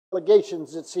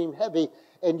obligations that seem heavy,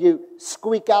 and you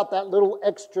squeak out that little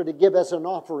extra to give as an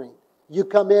offering. You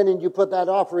come in and you put that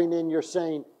offering in, you're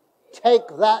saying, take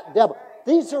that, devil.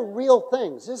 These are real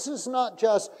things. This is not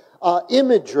just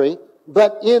imagery,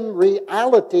 but in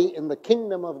reality, in the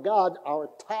kingdom of God, our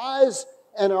tithes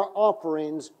and our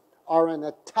offerings are an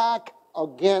attack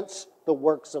against the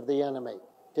works of the enemy.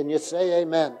 Can you say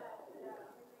amen?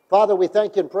 Father, we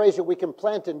thank you and praise you. We can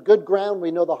plant in good ground.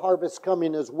 We know the harvest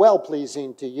coming is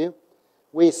well-pleasing to you.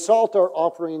 We salt our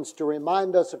offerings to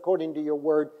remind us, according to your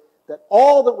word, that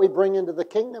all that we bring into the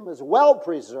kingdom is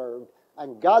well-preserved.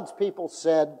 And God's people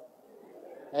said,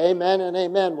 amen and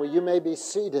amen. Well, you may be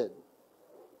seated.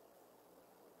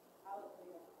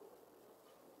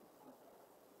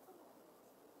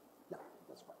 No,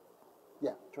 that's fine.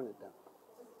 Yeah, turn it down.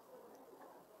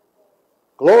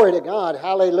 Glory to God.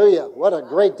 Hallelujah. What a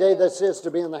great day this is to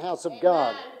be in the house of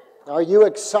God. Are you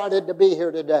excited to be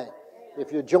here today?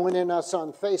 If you're joining us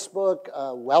on Facebook,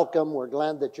 welcome. We're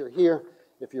glad that you're here.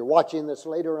 If you're watching this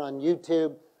later on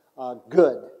YouTube,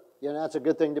 good. You know, that's a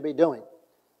good thing to be doing.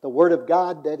 The Word of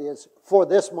God that is for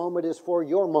this moment is for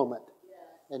your moment.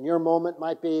 And your moment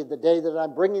might be the day that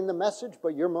I'm bringing the message,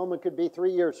 but your moment could be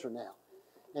 3 years from now.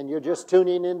 And you're just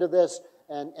tuning into this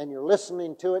and you're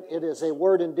listening to it. It is a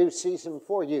word in due season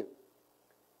for you.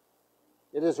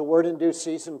 It is a word in due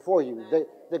season for you.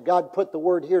 That God put the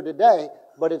word here today,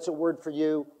 but it's a word for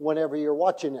you whenever you're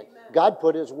watching it. Amen. God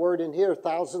put His word in here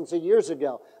thousands of years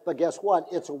ago. But guess what?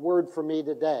 It's a word for me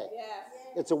today. Yes.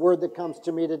 It's a word that comes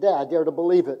to me today. I dare to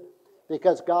believe it.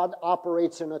 Because God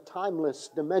operates in a timeless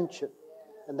dimension.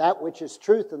 And that which is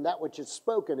truth and that which is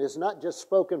spoken is not just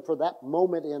spoken for that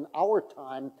moment in our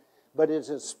time, but it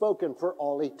is spoken for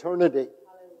all eternity.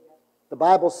 The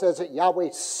Bible says that Yahweh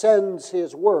sends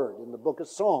His word in the book of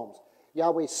Psalms.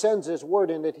 Yahweh sends His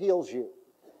word and it heals you.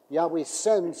 Yahweh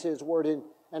sends His word in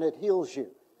and it heals you.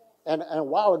 And a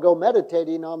while ago,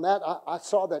 meditating on that, I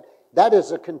saw that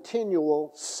is a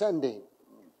continual sending.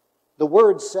 The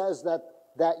word says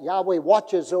that Yahweh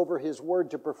watches over His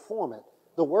word to perform it.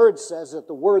 The word says that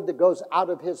the word that goes out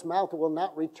of His mouth will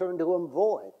not return to Him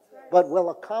void, but will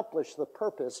accomplish the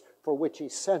purpose for which He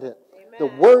sent it. Amen.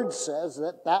 The word says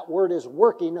that word is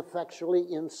working effectually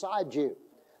inside you.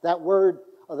 The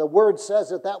word says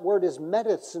that word is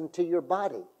medicine to your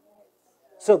body.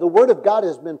 So the word of God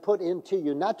has been put into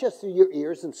you, not just through your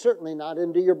ears and certainly not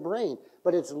into your brain,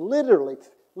 but it's literally,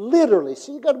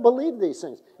 see, you got to believe these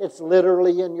things. It's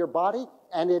literally in your body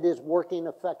and it is working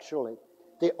effectually.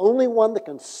 The only one that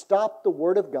can stop the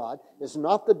word of God is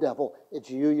not the devil,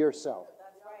 it's you yourself.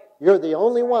 You're the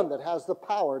only one that has the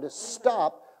power to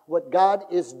stop what God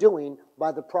is doing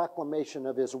by the proclamation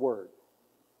of His word.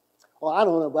 Well, I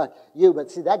don't know about you,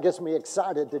 but see, that gets me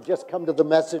excited to just come to the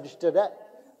message today.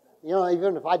 You know,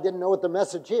 even if I didn't know what the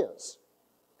message is,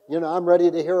 you know, I'm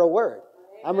ready to hear a word.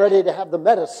 I'm ready to have the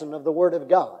medicine of the Word of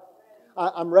God.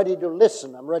 I'm ready to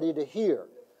listen. I'm ready to hear.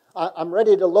 I'm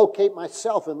ready to locate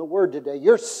myself in the Word today.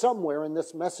 You're somewhere in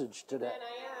this message today.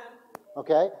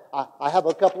 Okay? I have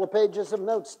a couple of pages of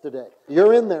notes today.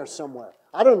 You're in there somewhere.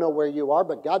 I don't know where you are,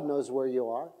 but God knows where you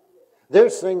are.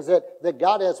 There's things that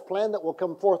God has planned that will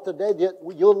come forth today.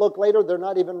 You'll look later, they're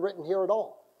not even written here at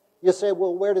all. You say,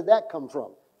 well, where did that come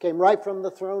from? Came right from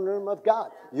the throne room of God.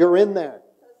 You're in there.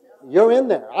 You're in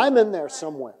there. I'm in there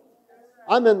somewhere.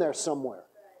 I'm in there somewhere.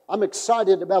 I'm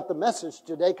excited about the message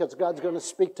today because God's going to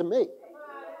speak to me.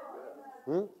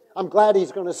 I'm glad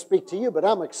He's going to speak to you, but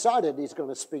I'm excited He's going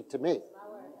to speak to me.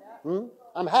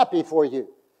 I'm happy for you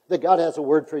that God has a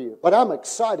word for you, but I'm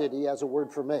excited He has a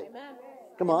word for me.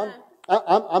 Come on.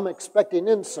 I'm expecting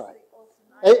insight.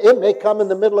 It may come in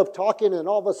the middle of talking and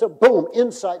all of a sudden, boom,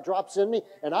 insight drops in me.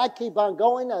 And I keep on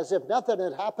going as if nothing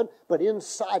had happened, but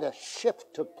inside a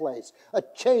shift took place. A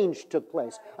change took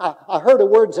place. I heard a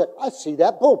word and said, I see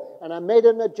that, boom. And I made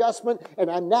an adjustment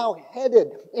and I'm now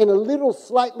headed in a little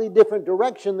slightly different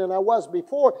direction than I was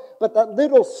before. But that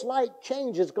little slight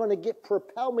change is going to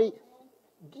propel me,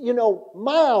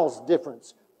 miles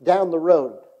difference down the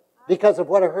road because of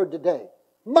what I heard today.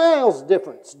 Miles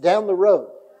difference down the road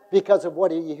because of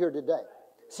what you hear today.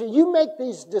 See, you make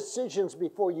these decisions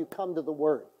before you come to the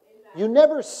Word. You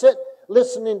never sit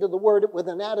listening to the Word with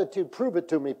an attitude, prove it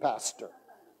to me, Pastor.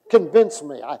 Convince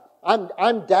me.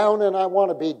 I'm down and I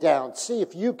want to be down. See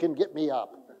if you can get me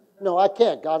up. No, I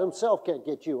can't. God Himself can't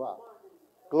get you up.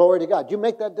 Glory to God. You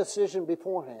make that decision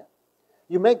beforehand.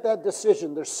 You make that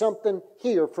decision. There's something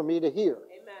here for me to hear.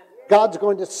 God's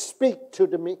going to speak to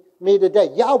me today.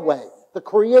 Yahweh, the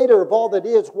creator of all that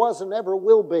is, was, and ever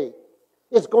will be,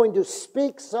 is going to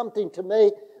speak something to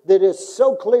me that is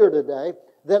so clear today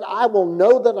that I will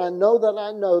know that I know that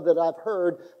I know that I've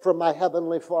heard from my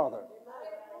Heavenly Father.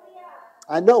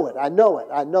 I know it. I know it.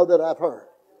 I know that I've heard.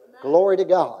 Glory to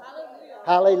God.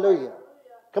 Hallelujah.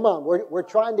 Come on, we're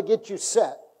trying to get you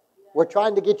set. We're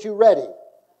trying to get you ready.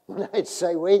 I'd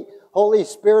say, wait, Holy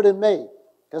Spirit in me.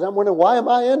 Because I'm wondering, why am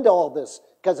I into all this?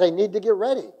 Because I need to get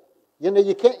ready. You know,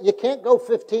 you can't go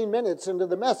 15 minutes into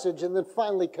the message and then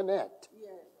finally connect.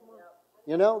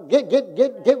 You know,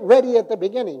 get ready at the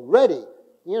beginning. Ready.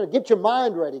 You know, get your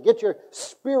mind ready. Get your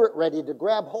spirit ready to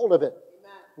grab hold of it.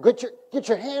 Get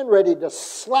your hand ready to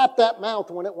slap that mouth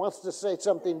when it wants to say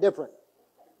something different.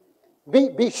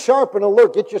 Be sharp and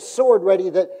alert. Get your sword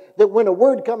ready that when a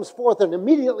word comes forth and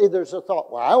immediately there's a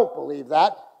thought, well, I don't believe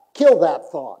that. Kill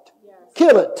that thought. Yes.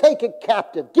 Kill it. Take it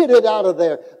captive. Get it out of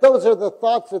there. Those are the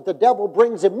thoughts that the devil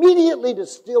brings immediately to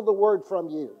steal the word from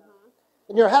you.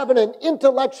 And you're having an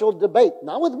intellectual debate.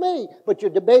 Not with me, but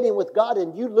you're debating with God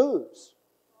and you lose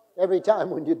every time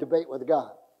when you debate with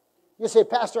God. You say,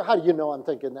 Pastor, how do you know I'm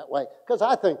thinking that way? Because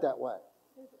I think that way.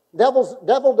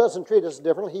 Devil doesn't treat us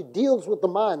differently. He deals with the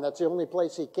mind. That's the only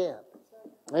place he can.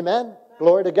 Amen?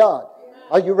 Glory to God.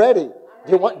 Are you ready?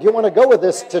 Do you want to go with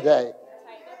this today?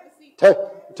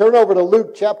 Turn over to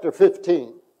Luke chapter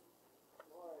 15.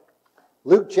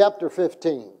 Luke chapter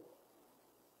 15.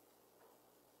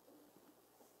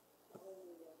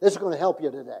 This is going to help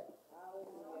you today.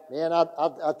 Man,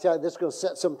 I'll tell you, this is going to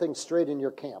set some things straight in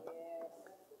your camp.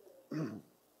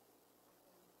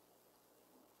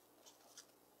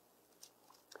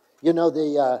 You know,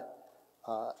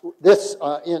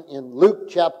 in Luke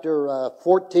chapter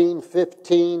 14,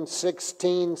 15,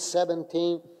 16,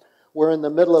 17, we're in the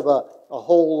middle of a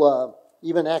whole,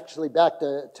 even actually back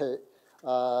to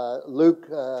Luke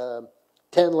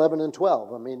 10, 11, and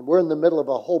 12. I mean, we're in the middle of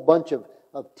a whole bunch of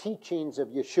teachings of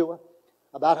Yeshua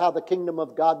about how the kingdom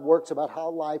of God works, about how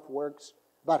life works,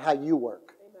 about how you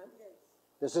work. Amen.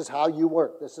 This is how you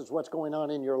work. This is what's going on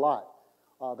in your life.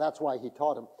 That's why he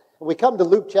taught him. When we come to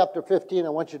Luke chapter 15, I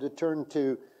want you to turn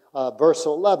to verse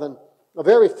 11, a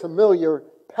very familiar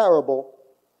parable.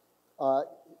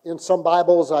 In some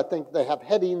Bibles, I think they have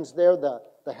headings there. The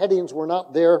headings were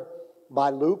not there by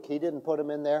Luke. He didn't put them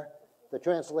in there. The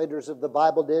translators of the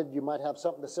Bible did. You might have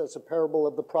something that says the parable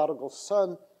of the prodigal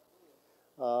son.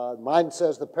 Mine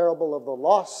says the parable of the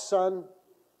lost son.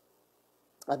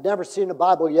 I've never seen a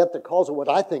Bible yet that calls it what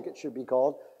I think it should be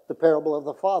called, the parable of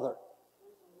the father.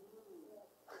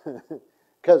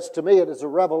 Because to me it is a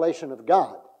revelation of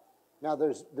God. Now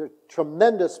there's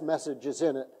tremendous messages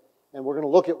in it, and we're going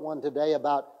to look at one today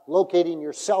about locating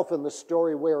yourself in the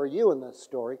story. Where are you in this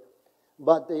story?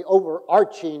 But the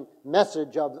overarching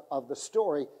message of the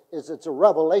story is it's a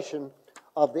revelation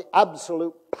of the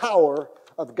absolute power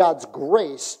of God's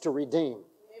grace to redeem.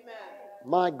 Amen.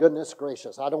 My goodness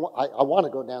gracious. I want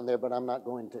to go down there, but I'm not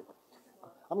going to.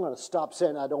 I'm going to stop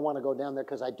saying I don't want to go down there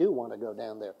because I do want to go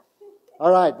down there.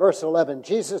 All right, verse 11.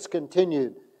 Jesus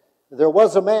continued, there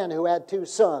was a man who had 2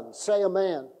 sons. Say a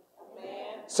man.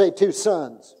 Say 2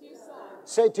 sons.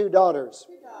 Say 2 daughters.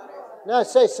 Now I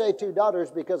say 2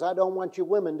 daughters because I don't want you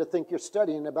women to think you're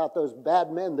studying about those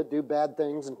bad men that do bad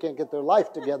things and can't get their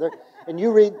life together. And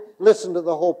you listen to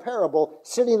the whole parable,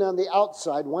 sitting on the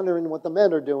outside wondering what the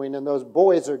men are doing and those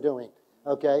boys are doing.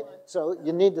 Okay? So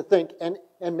you need to think, and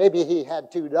maybe he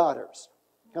had 2 daughters.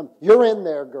 You're in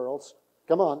there, girls.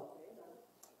 Come on.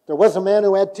 There was a man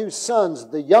who had 2 sons.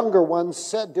 The younger one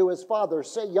said to his father,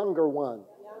 say younger one.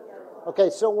 Okay,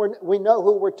 so we know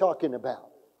who we're talking about.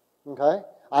 Okay?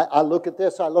 I look at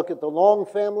this, I look at the Long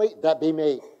family, that be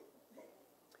me.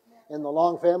 In the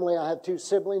Long family, I have 2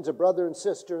 siblings, a brother and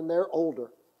sister, and they're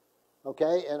older.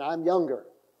 Okay, and I'm younger.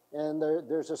 And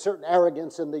there's a certain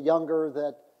arrogance in the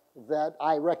younger that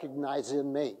I recognize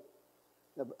in me.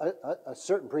 A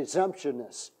certain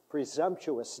presumptuousness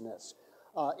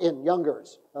in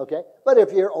youngers. Okay, but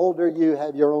if you're older, you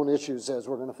have your own issues, as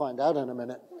we're going to find out in a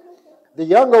minute. The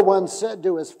younger one said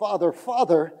to his father,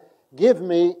 Father, give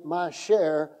me my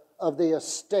share of the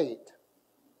estate.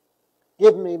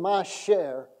 Give me my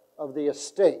share of the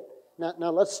estate.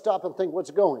 Now let's stop and think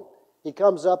what's going. He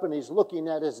comes up and he's looking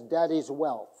at his daddy's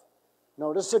wealth.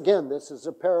 Notice again, this is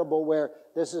a parable where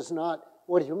this is not,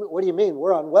 what do you mean?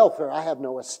 We're on welfare. I have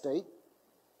no estate.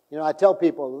 You know, I tell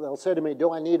people, they'll say to me,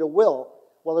 do I need a will?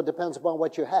 Well, it depends upon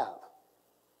what you have.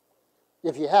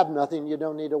 If you have nothing, you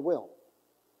don't need a will.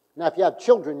 Now, if you have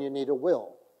children, you need a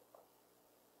will.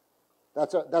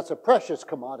 That's a precious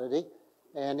commodity.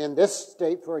 And in this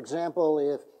state, for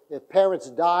example, if parents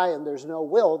die and there's no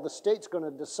will, the state's going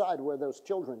to decide where those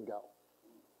children go.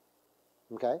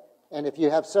 Okay? And if you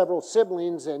have several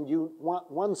siblings and you want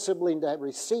one sibling to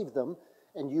receive them,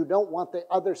 and you don't want the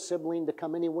other sibling to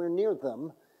come anywhere near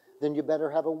them, then you better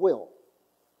have a will.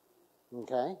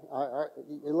 Okay? Are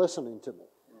you listening to me?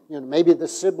 You know, maybe the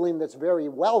sibling that's very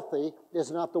wealthy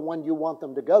is not the one you want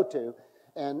them to go to,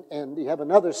 and you have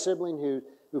another sibling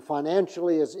who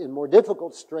financially is in more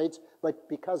difficult straits, but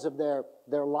because of their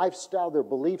lifestyle, their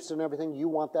beliefs and everything, you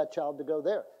want that child to go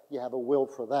there. You have a will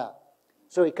for that.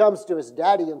 So he comes to his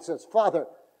daddy and says, Father,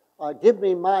 give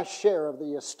me my share of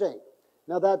the estate.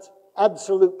 Now that's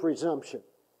absolute presumption.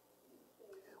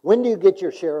 When do you get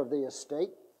your share of the estate?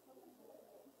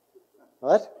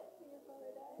 What?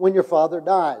 When your father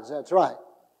dies, that's right.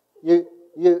 You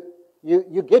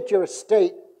get your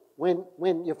estate when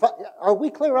your father... Are we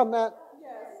clear on that?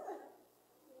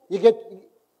 You get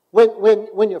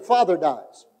when your father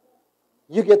dies,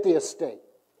 you get the estate.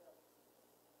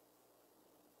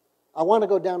 I want to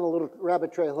go down a little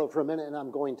rabbit trail here for a minute, and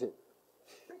I'm going to.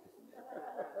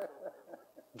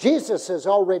 Jesus has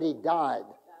already died.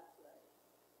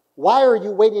 Why are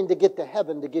you waiting to get to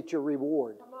heaven to get your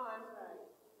reward?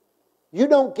 You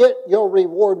don't get your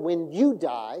reward when you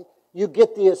die. You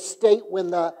get the estate when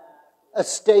the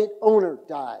estate owner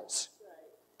dies.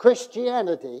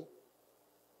 Christianity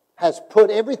has put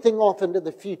everything off into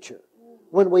the future.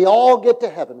 When we all get to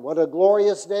heaven, what a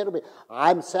glorious day it'll be.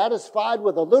 I'm satisfied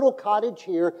with a little cottage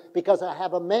here because I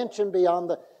have a mansion beyond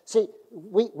the... See,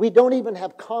 we don't even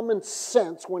have common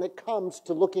sense when it comes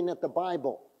to looking at the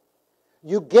Bible.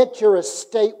 You get your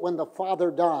estate when the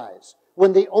father dies.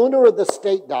 When the owner of the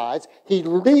estate dies, he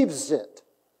leaves it.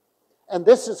 And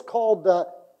this is called the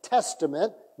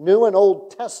testament, New and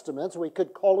Old Testaments. We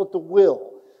could call it the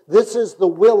will. This is the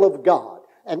will of God.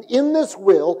 And in this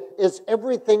will is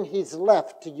everything He's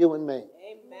left to you and me.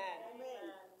 Amen.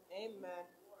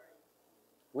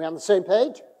 We on the same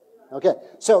page? Okay.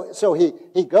 So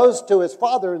he goes to his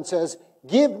father and says,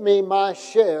 give me my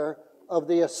share of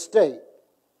the estate.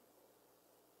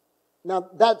 Now,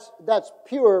 that's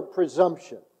pure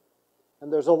presumption.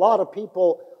 And there's a lot of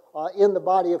people in the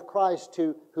body of Christ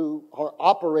who are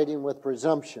operating with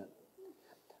presumption.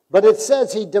 But it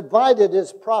says he divided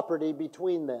his property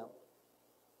between them.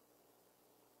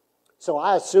 So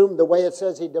I assume the way it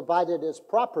says he divided his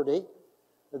property,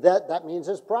 that means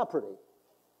his property.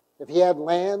 If he had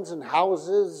lands and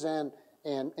houses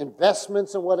and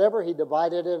investments and whatever, he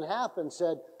divided it in half and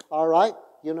said, all right,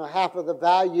 half of the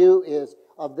value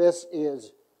of this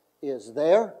is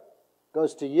there,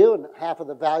 goes to you, and half of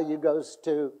the value goes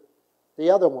to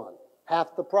the other one,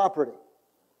 half the property.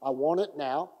 I want it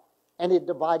now, and he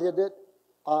divided it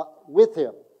with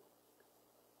him.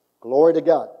 Glory to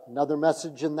God. Another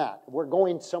message in that. We're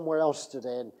going somewhere else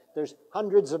today, and there's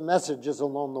hundreds of messages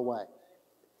along the way.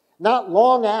 Not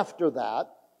long after that,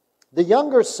 the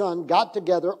younger son got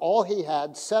together all he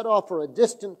had, set off for a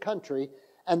distant country,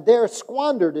 and there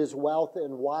squandered his wealth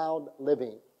in wild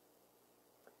living.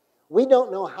 We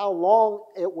don't know how long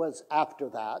it was after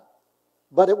that,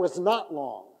 but it was not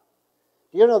long.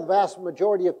 Do you know the vast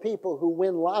majority of people who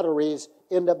win lotteries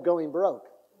end up going broke?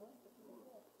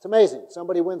 It's amazing.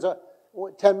 Somebody wins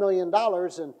 $10 million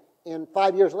and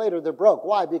 5 years later they're broke.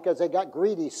 Why? Because they got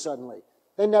greedy suddenly.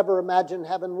 They never imagined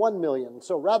having 1 million.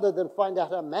 So rather than find out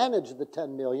how to manage the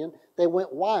 10 million, they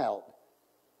went wild.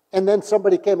 And then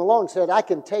somebody came along and said, I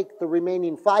can take the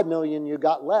remaining 5 million you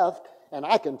got left and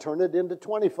I can turn it into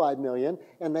 25 million.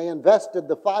 And they invested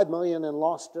the 5 million and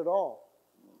lost it all.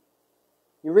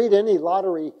 You read any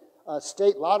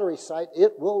state lottery site,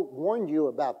 it will warn you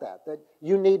about that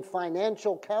you need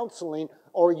financial counseling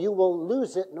or you will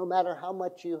lose it no matter how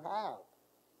much you have.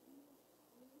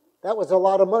 That was a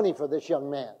lot of money for this young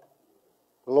man.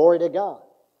 Glory to God.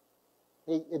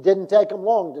 It didn't take him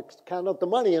long to count up the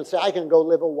money and say, I can go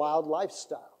live a wild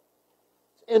lifestyle.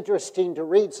 It's interesting to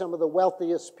read some of the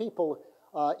wealthiest people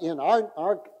in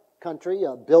our country.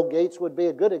 Bill Gates would be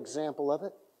a good example of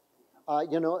it.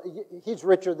 He's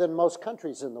richer than most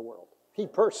countries in the world. He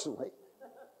personally.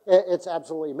 It's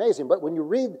absolutely amazing. But when you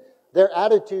read their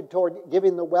attitude toward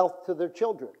giving the wealth to their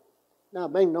children, now,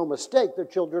 make no mistake, their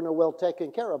children are well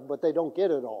taken care of, but they don't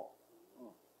get it all.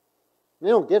 They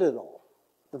don't get it all.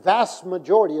 The vast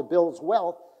majority of Bill's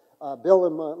wealth, Bill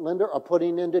and Melinda are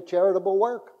putting into charitable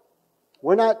work.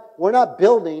 We're not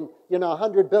building,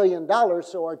 $100 billion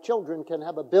so our children can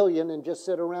have $1 billion and just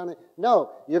sit around.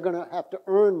 No, you're going to have to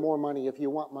earn more money if you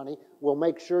want money. We'll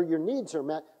make sure your needs are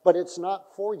met, but it's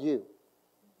not for you.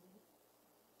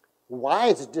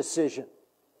 Wise decision,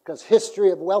 because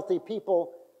history of wealthy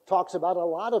people talks about a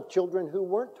lot of children who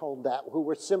weren't told that, who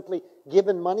were simply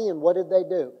given money, and what did they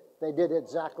do? They did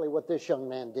exactly what this young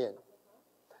man did.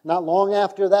 Not long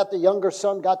after that, the younger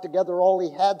son got together all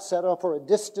he had, set off for a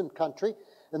distant country,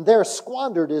 and there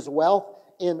squandered his wealth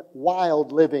in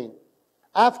wild living.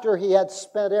 After he had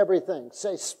spent everything.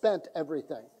 Say, spent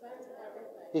everything.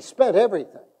 He spent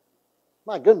everything.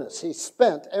 My goodness, he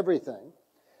spent everything.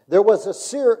 There was a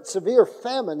severe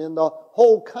famine in the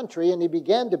whole country, and he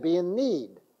began to be in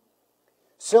need.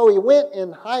 So he went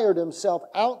and hired himself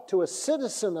out to a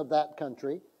citizen of that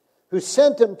country, who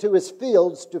sent him to his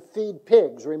fields to feed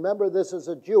pigs. Remember, this is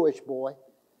a Jewish boy.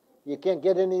 You can't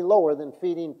get any lower than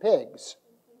feeding pigs.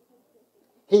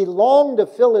 He longed to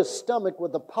fill his stomach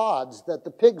with the pods that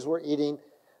the pigs were eating,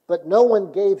 but no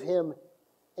one gave him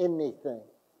anything.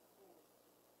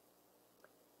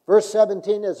 Verse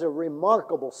 17 is a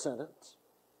remarkable sentence.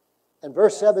 And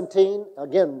verse 17,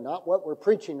 again, not what we're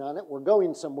preaching on it, we're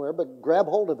going somewhere, but grab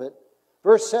hold of it.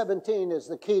 Verse 17 is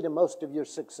the key to most of your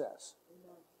success.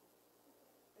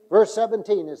 Verse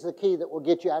 17 is the key that will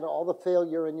get you out of all the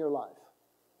failure in your life.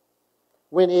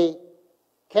 When he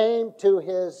came to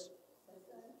his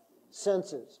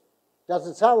senses.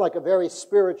 Doesn't sound like a very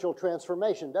spiritual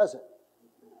transformation, does it?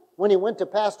 When he went to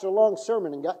Pastor Long's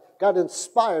sermon and got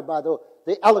inspired by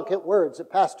the eloquent words that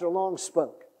Pastor Long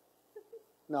spoke.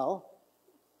 No.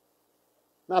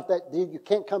 Not that you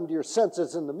can't come to your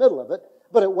senses in the middle of it,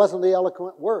 but it wasn't the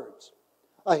eloquent words.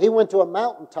 He went to a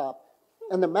mountaintop,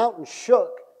 and the mountain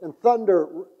shook, and thunder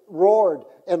roared,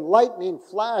 and lightning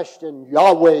flashed, and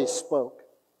Yahweh spoke.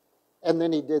 And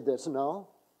then he did this. No.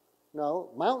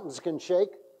 Mountains can shake.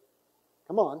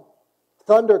 Come on.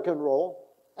 Thunder can roll,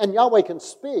 and Yahweh can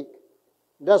speak.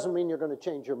 Doesn't mean you're going to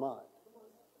change your mind.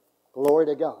 Glory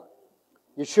to God.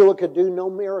 Yeshua could do no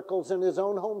miracles in his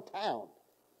own hometown.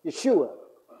 Yeshua,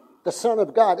 the Son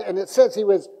of God. And it says he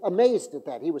was amazed at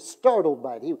that. He was startled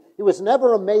by it. He was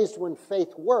never amazed when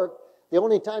faith worked. The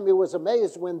only time he was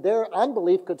amazed when their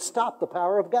unbelief could stop the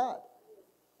power of God.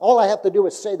 All I have to do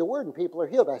is say the word and people are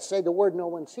healed. I say the word, no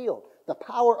one's healed. The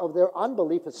power of their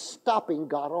unbelief is stopping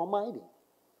God Almighty.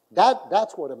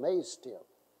 That's what amazed him.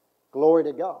 Glory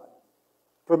to God.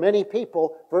 For many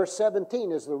people, verse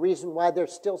 17 is the reason why they're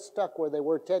still stuck where they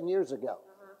were 10 years ago.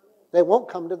 They won't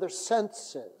come to their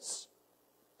senses.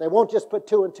 They won't just put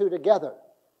two and two together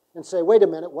and say, wait a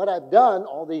minute, what I've done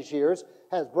all these years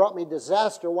has brought me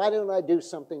disaster. Why don't I do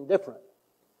something different?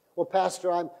 Well,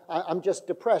 Pastor, I'm just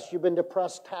depressed. You've been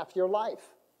depressed half your life.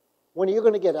 When are you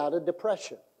going to get out of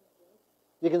depression?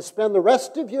 You can spend the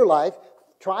rest of your life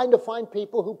trying to find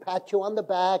people who pat you on the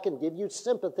back and give you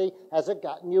sympathy. Has it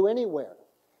gotten you anywhere?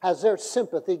 Has their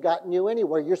sympathy gotten you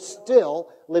anywhere? You're still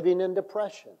living in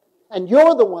depression. And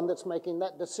you're the one that's making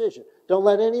that decision. Don't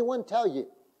let anyone tell you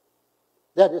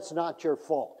that it's not your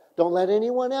fault. Don't let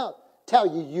anyone else tell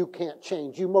you you can't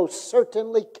change. You most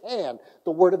certainly can.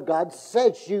 The Word of God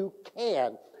says you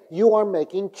can. You are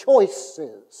making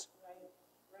choices.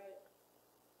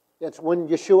 It's when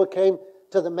Yeshua came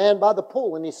to the man by the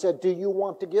pool and he said, do you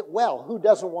want to get well? Who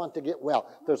doesn't want to get well?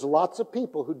 There's lots of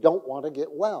people who don't want to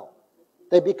get well.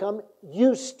 They become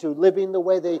used to living the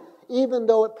way they, even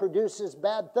though it produces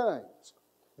bad things.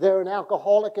 They're an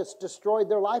alcoholic, it's destroyed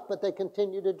their life, but they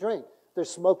continue to drink. They're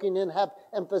smoking and have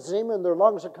emphysema and their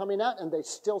lungs are coming out and they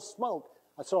still smoke.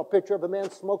 I saw a picture of a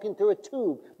man smoking through a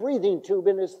tube, breathing tube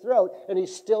in his throat, and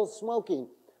he's still smoking.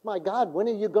 My God, when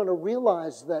are you going to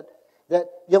realize that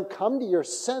you'll come to your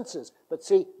senses? But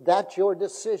see, that's your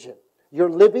decision. You're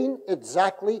living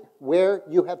exactly where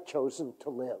you have chosen to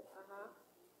live.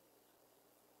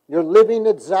 You're living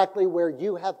exactly where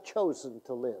you have chosen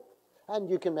to live. And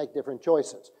you can make different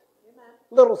choices.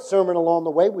 Little sermon along the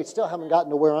way. We still haven't gotten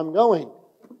to where I'm going.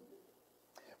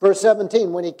 Verse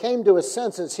 17, when he came to his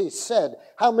senses, he said,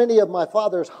 how many of my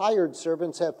father's hired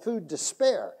servants have food to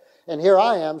spare? And here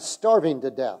I am starving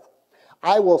to death.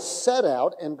 I will set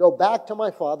out and go back to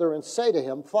my father and say to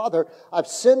him, Father, I've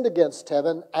sinned against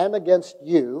heaven and against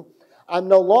you. I'm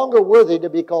no longer worthy to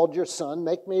be called your son.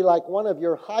 Make me like one of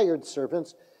your hired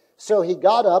servants. So he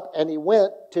got up and he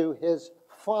went to his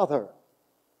father.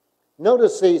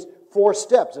 Notice these 4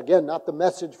 steps. Again, not the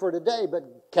message for today, but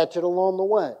catch it along the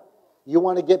way. You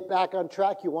want to get back on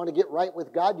track. You want to get right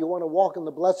with God. You want to walk in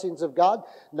the blessings of God.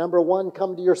 Number 1,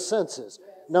 come to your senses.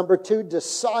 Number 2,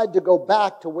 decide to go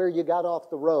back to where you got off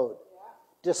the road.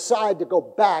 Decide to go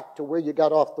back to where you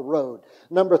got off the road.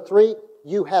 Number 3,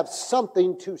 you have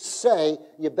something to say.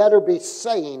 You better be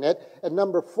saying it. And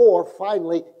number 4,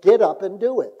 finally, get up and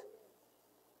do it.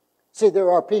 See,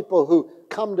 there are people who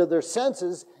come to their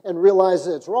senses and realize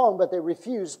that it's wrong, but they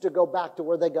refuse to go back to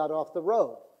where they got off the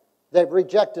road. They've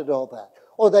rejected all that.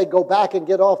 Or they go back and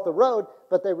get off the road,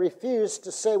 but they refuse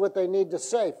to say what they need to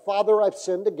say. Father, I've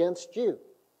sinned against you.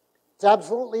 It's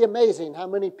absolutely amazing how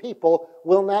many people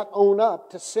will not own up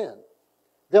to sin.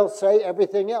 They'll say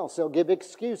everything else. They'll give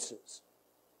excuses.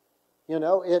 You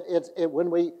know,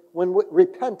 when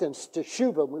repentance,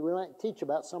 teshuvah, we might teach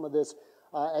about some of this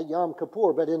at Yom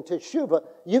Kippur, but in teshuvah,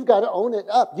 you've got to own it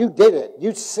up. You did it.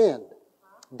 You sinned.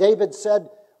 David said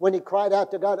when he cried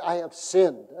out to God, I have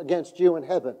sinned against you in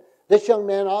heaven. This young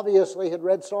man obviously had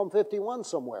read Psalm 51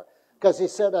 somewhere because he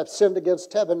said, I've sinned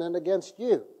against heaven and against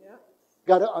you. Yeah.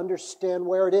 Got to understand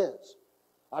where it is.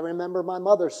 I remember my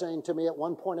mother saying to me at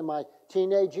one point in my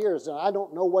teenage years, and I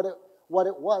don't know what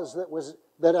it was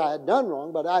that I had done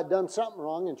wrong, but I had done something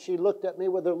wrong, and she looked at me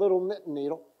with her little knitting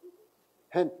needle,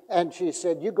 and she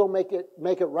said, you go make it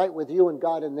right with you and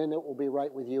God, and then it will be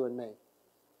right with you and me.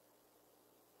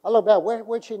 I look back,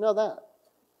 where'd she know that?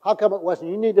 How come it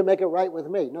wasn't, you need to make it right with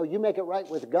me? No, you make it right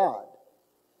with God,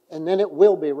 and then it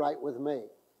will be right with me.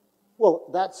 Well,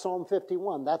 that's Psalm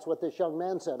 51. That's what this young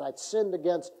man said. I've sinned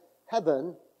against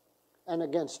heaven and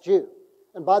against you.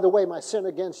 And by the way, my sin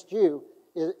against you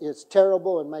is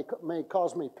terrible and may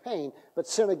cause me pain, but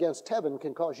sin against heaven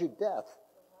can cause you death.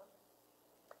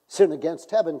 Sin against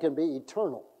heaven can be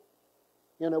eternal.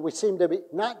 You know, we seem to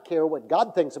not care what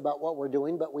God thinks about what we're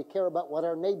doing, but we care about what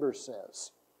our neighbor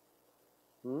says.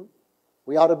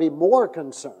 We ought to be more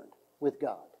concerned with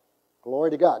God.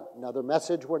 Glory to God. Another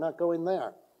message, we're not going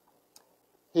there.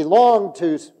 He longed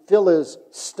to fill his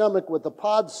stomach with the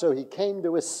pods, so he came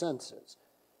to his senses.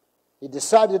 He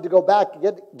decided to go back,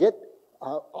 get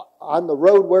on the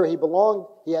road where he belonged.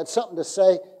 He had something to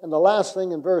say. And the last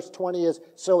thing in verse 20 is,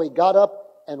 so he got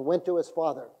up and went to his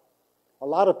father. A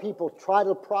lot of people try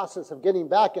the process of getting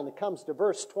back, and it comes to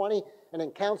verse 20, and in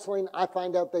counseling, I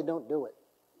find out they don't do it.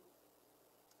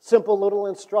 Simple little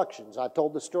instructions. I've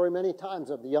told the story many times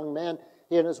of the young man.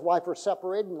 He and his wife were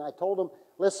separated, and I told him,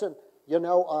 listen, you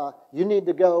know, you need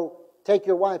to go take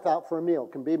your wife out for a meal.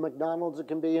 It can be McDonald's, it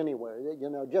can be anywhere. You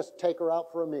know, just take her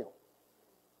out for a meal.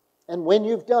 And when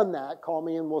you've done that, call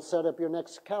me and we'll set up your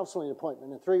next counseling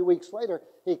appointment. And 3 weeks later,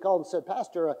 he called and said,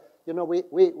 Pastor, you know,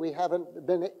 we haven't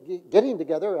been getting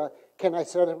together. Can I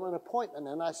set up an appointment?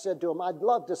 And I said to him, I'd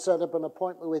love to set up an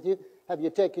appointment with you. Have you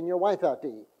taken your wife out to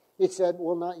eat? He said,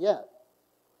 well, not yet.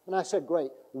 And I said, great.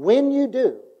 When you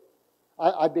do,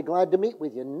 I'd be glad to meet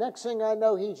with you. Next thing I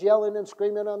know, he's yelling and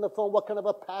screaming on the phone, what kind of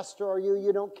a pastor are you?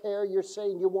 You don't care. You're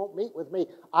saying you won't meet with me.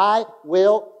 I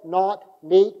will not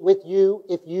meet with you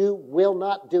if you will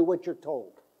not do what you're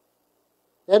told.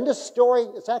 End of story.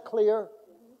 Is that clear?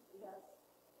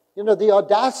 You know, the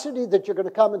audacity that you're going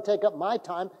to come and take up my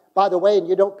time, by the way, and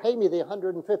you don't pay me the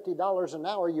 $150 an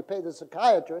hour, you pay the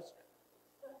psychiatrist.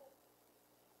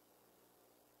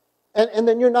 And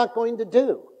then you're not going to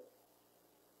do.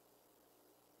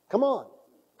 Come on.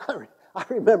 I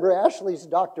remember Ashley's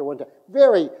doctor one time.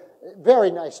 Very,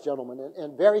 very nice gentleman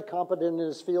and very competent in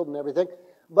his field and everything.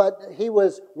 But he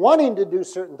was wanting to do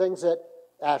certain things that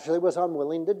Ashley was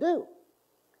unwilling to do.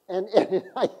 And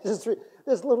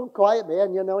this little quiet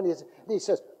man, you know, and he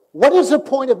says, what is the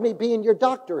point of me being your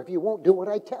doctor if you won't do what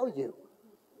I tell you?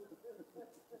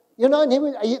 You know,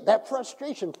 and that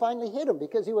frustration finally hit him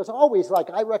because he was always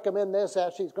like, I recommend this,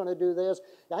 Ashley's going to do this.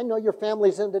 I know your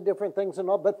family's into different things and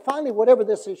all, but finally, whatever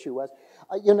this issue was,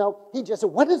 you know, he just said,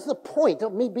 what is the point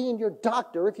of me being your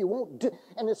doctor if you won't do?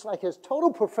 And it's like his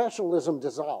total professionalism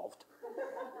dissolved.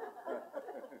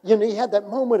 You know, he had that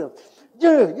moment of,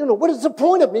 you know, what is the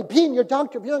point of me being your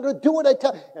doctor if you're not going to do what I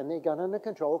tell you? And he got under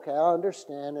control. Okay, I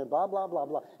understand, and blah, blah, blah,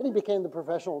 blah. And he became the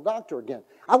professional doctor again.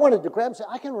 I wanted to grab and say,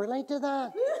 I can relate to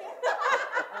that.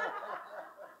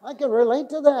 I can relate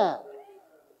to that.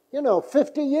 You know,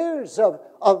 50 years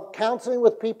of counseling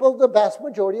with people, the vast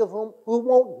majority of whom who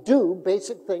won't do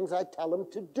basic things I tell them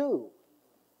to do.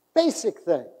 Basic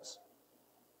things.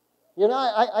 You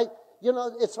know, you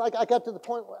know, it's like I got to the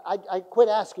point where I quit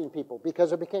asking people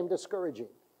because it became discouraging.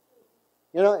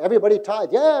 You know, everybody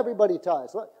tithes. Yeah, everybody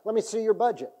tithes. Let me see your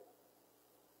budget.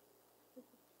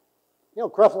 You know,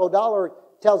 Creflo Dollar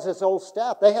tells his whole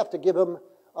staff they have to give him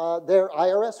their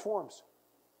IRS forms.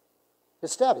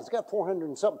 His staff, he's got 400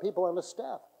 and something people on his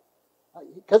staff.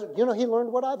 Because, you know, he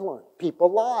learned what I've learned.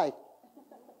 People lie.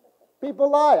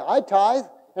 People lie. I tithe.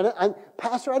 And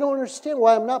Pastor, I don't understand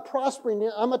why I'm not prospering.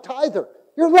 I'm a tither.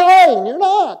 You're lying. You're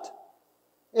not.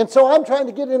 And so I'm trying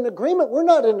to get in agreement. We're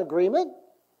not in agreement.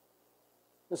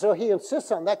 And so he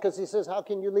insists on that because he says, how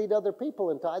can you lead other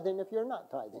people in tithing if you're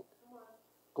not tithing?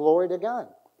 Glory to God.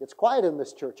 It's quiet in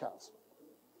this church house.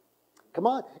 Come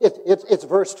on. It's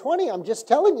verse 20. I'm just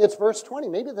telling you, it's verse 20.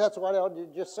 Maybe that's what I ought to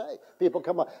just say. People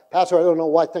come up, Pastor, I don't know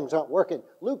why things aren't working.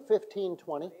 Luke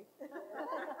 15:20.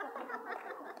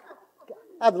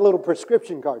 I have little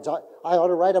prescription cards. I ought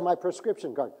to write on my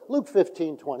prescription card. Luke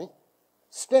 15:20.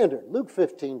 Standard. Luke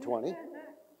 15:20.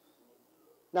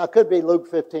 Now, it could be Luke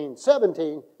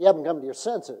 15:17. You haven't come to your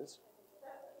senses.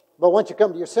 But once you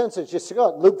come to your senses, you say,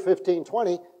 oh, Luke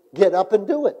 15:20, get up and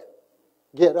do it.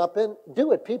 Get up and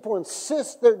do it. People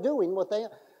insist they're doing what they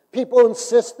are. People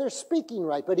insist they're speaking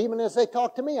right. But even as they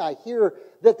talk to me, I hear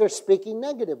that they're speaking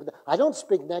negative. I don't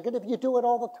speak negative. You do it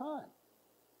all the time.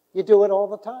 You do it all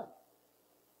the time.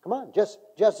 Come on, just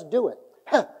do it.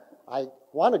 I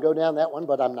want to go down that one,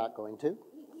 but I'm not going to.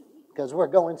 Because we're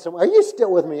going somewhere. Are you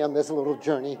still with me on this little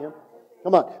journey here?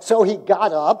 Come on. So he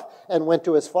got up and went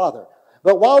to his father.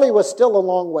 But while he was still a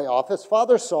long way off, his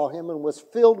father saw him and was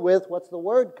filled with, what's the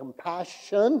word?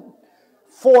 Compassion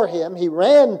for him. He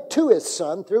ran to his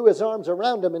son, threw his arms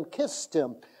around him, and kissed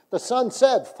him. The son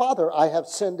said, Father, I have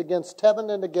sinned against heaven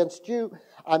and against you.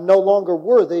 I'm no longer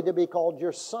worthy to be called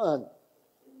your son.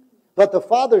 But the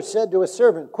father said to his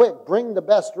servant, quick, bring the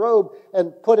best robe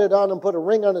and put it on him, put a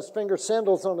ring on his finger,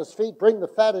 sandals on his feet, bring the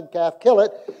fatted calf, kill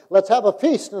it. Let's have a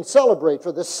feast and celebrate,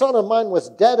 for this son of mine was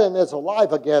dead and is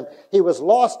alive again. He was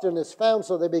lost and is found,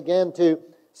 so they began to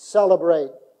celebrate.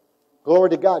 Glory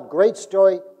to God. Great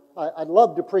story. I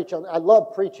love preaching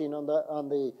on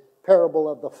the parable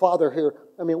of the father here.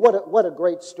 I mean, what a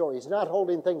great story. He's not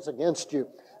holding things against you.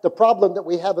 The problem that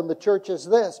we have in the church is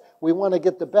this. We want to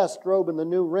get the best robe and the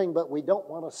new ring, but we don't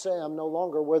want to say, I'm no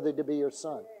longer worthy to be your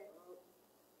son.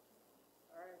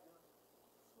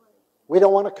 We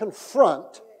don't want to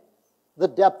confront the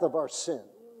depth of our sin.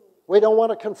 We don't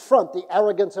want to confront the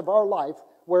arrogance of our life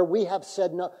where we have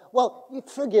said no. Well,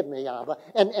 forgive me, Abba.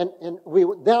 And we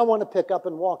now want to pick up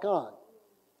and walk on.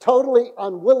 Totally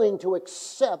unwilling to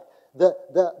accept the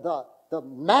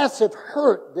massive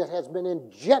hurt that has been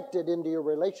injected into your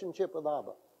relationship with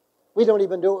Abba. We don't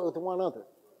even do it with one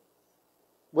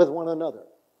another.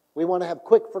 We want to have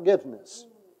quick forgiveness.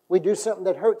 We do something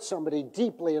that hurts somebody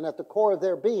deeply and at the core of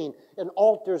their being and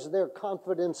alters their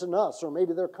confidence in us or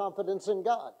maybe their confidence in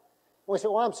God. We say,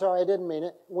 well, I'm sorry, I didn't mean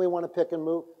it. We want to pick and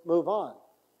move on.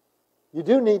 You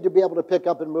do need to be able to pick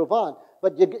up and move on,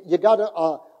 but you got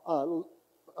to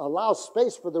allow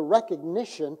space for the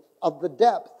recognition of the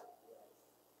depth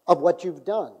of what you've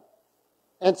done.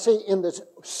 And see, in this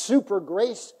super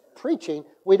grace preaching,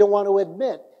 we don't want to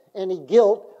admit any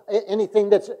guilt, anything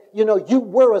that's, you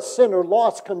were a sinner,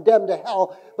 lost, condemned to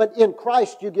hell, but in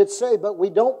Christ you get saved, but we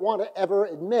don't want to ever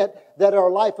admit that our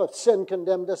life of sin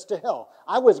condemned us to hell.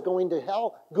 I was going to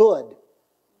hell, good.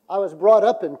 I was brought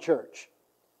up in church.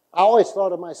 I always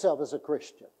thought of myself as a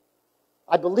Christian.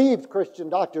 I believed Christian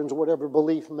doctrines, whatever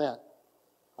belief meant.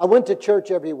 I went to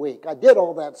church every week. I did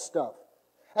all that stuff.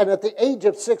 And at the age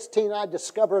of 16, I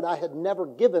discovered I had never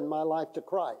given my life to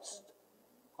Christ.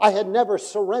 I had never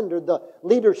surrendered the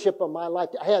leadership of my life.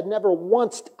 I had never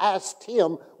once asked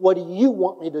Him, what do you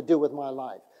want me to do with my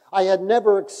life? I had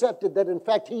never accepted that, in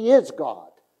fact, He is God.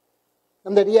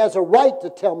 And that He has a right to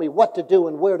tell me what to do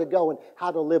and where to go and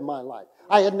how to live my life.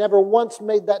 I had never once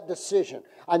made that decision.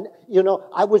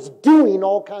 I was doing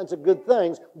all kinds of good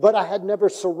things, but I had never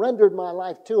surrendered my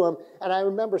life to Him. And I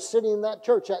remember sitting in that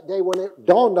church that day when it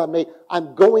dawned on me,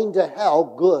 I'm going to hell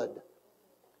good.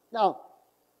 Now,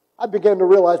 I began to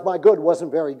realize my good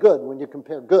wasn't very good when you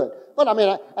compare good. But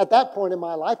at that point in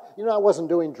my life, I wasn't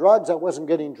doing drugs. I wasn't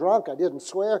getting drunk. I didn't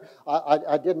swear.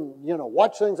 I didn't,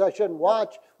 watch things I shouldn't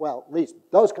watch. Well, at least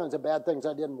those kinds of bad things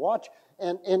I didn't watch.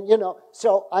 And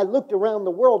so I looked around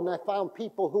the world and I found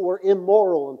people who were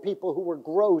immoral and people who were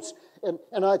gross. And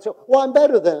I'd say, well, I'm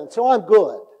better than it, so I'm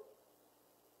good.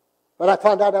 But I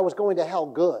found out I was going to hell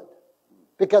good.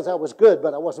 Because I was good,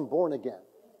 but I wasn't born again.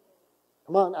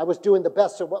 Come on, I was doing the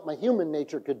best of what my human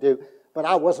nature could do, but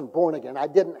I wasn't born again. I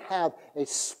didn't have a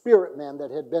spirit man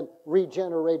that had been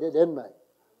regenerated in me.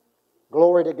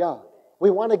 Glory to God. We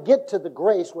want to get to the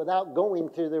grace without going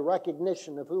to the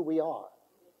recognition of who we are.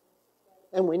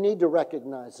 And we need to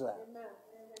recognize that. Amen.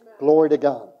 Glory to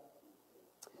God.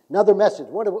 Another message.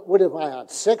 What am I on?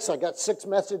 6? I got 6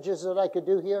 messages that I could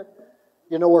do here.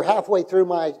 We're halfway through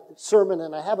my sermon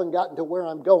and I haven't gotten to where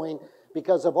I'm going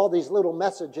because of all these little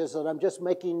messages that I'm just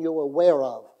making you aware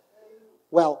of.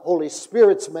 Well, Holy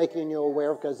Spirit's making you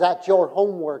aware of because that's your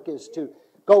homework, is to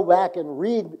go back and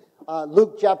read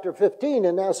Luke chapter 15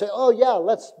 and now say, oh yeah,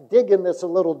 let's dig in this a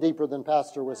little deeper than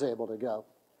Pastor was able to go.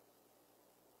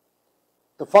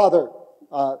 The Father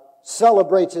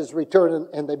celebrates His return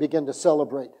and they begin to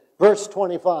celebrate. Verse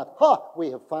 25,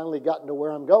 we have finally gotten to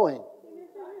where I'm going.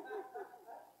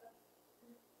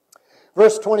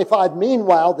 Verse 25,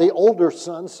 meanwhile, the older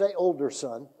son, say older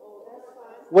son,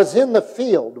 was in the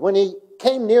field. When he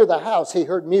came near the house, he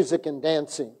heard music and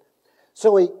dancing.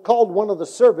 So he called one of the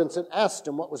servants and asked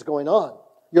him what was going on.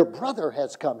 Your brother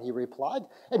has come, he replied,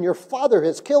 and your father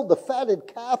has killed the fatted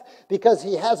calf because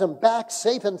he has him back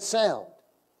safe and sound.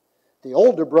 The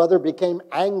older brother became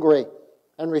angry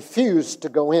and refused to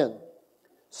go in.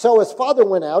 So his father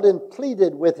went out and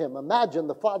pleaded with him. Imagine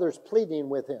the father's pleading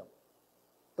with him.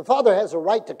 The father has a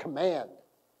right to command.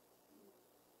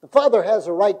 The father has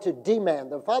a right to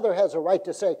demand. The father has a right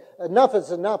to say, enough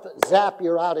is enough, zap,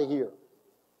 you're out of here.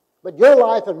 But your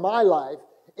life and my life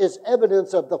is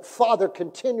evidence of the Father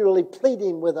continually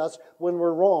pleading with us when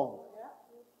we're wrong.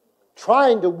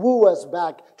 Trying to woo us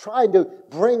back, trying to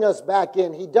bring us back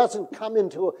in. He doesn't come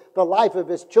into the life of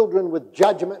His children with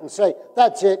judgment and say,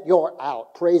 that's it, you're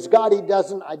out. Praise God, He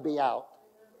doesn't, I'd be out.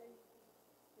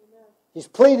 He's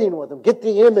pleading with them. Get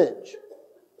the image.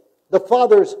 The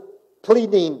Father's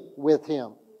pleading with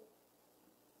him.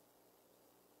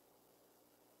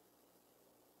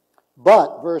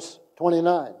 But, verse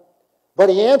 29, but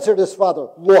he answered his father,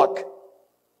 look,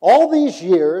 all these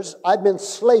years I've been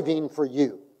slaving for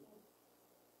you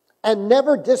and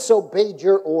never disobeyed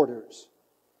your orders.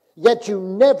 Yet you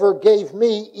never gave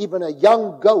me even a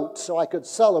young goat so I could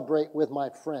celebrate with my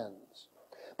friends.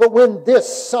 But when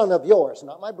this son of yours,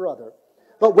 not my brother,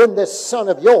 but when this son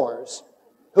of yours,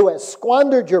 who has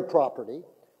squandered your property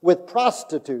with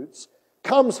prostitutes,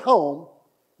 comes home,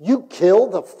 you kill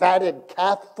the fatted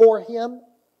calf for him?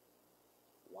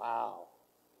 Wow.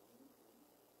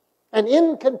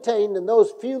 And contained in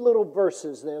those few little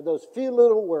verses there, those few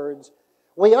little words,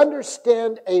 we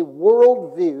understand a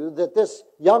worldview that this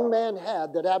young man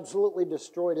had that absolutely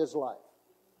destroyed his life.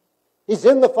 He's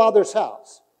in the Father's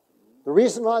house. The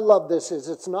reason I love this is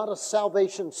it's not a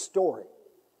salvation story.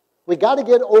 We got to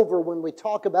get over when we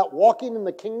talk about walking in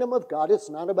the kingdom of God,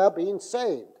 it's not about being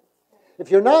saved.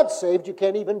 If you're not saved, you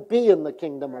can't even be in the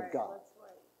kingdom of God.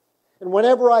 And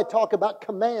whenever I talk about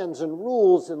commands and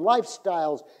rules and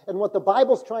lifestyles and what the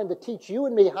Bible's trying to teach you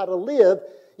and me how to live,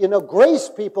 you know, grace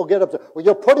people get up to, well,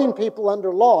 you're putting people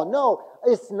under law. No,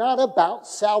 it's not about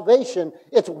salvation.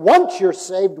 It's once you're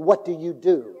saved, what do you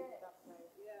do?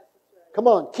 Come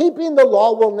on, keeping the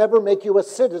law will never make you a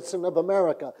citizen of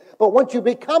America. But once you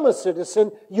become a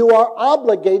citizen, you are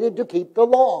obligated to keep the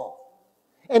law.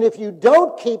 And if you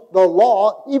don't keep the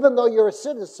law, even though you're a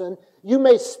citizen, you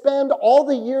may spend all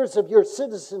the years of your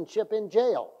citizenship in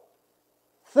jail.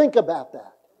 Think about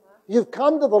that. You've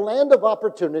come to the land of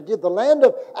opportunity, the land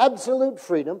of absolute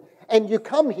freedom, and you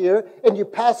come here and you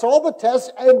pass all the tests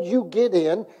and you get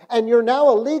in, and you're now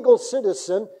a legal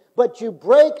citizen, but you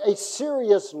break a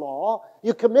serious law,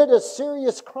 you commit a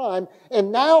serious crime,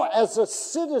 and now as a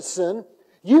citizen,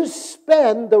 you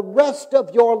spend the rest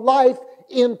of your life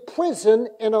in prison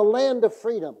in a land of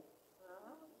freedom.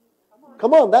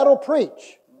 Come on, that'll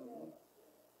preach.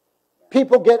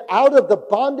 People get out of the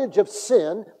bondage of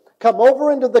sin, come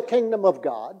over into the kingdom of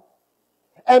God,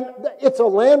 and it's a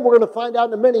land we're going to find out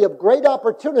in a minute of great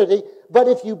opportunity, but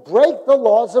if you break the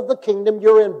laws of the kingdom,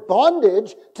 you're in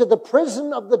bondage to the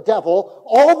prison of the devil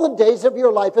all the days of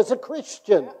your life as a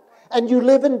Christian. And you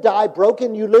live and die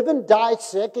broken, you live and die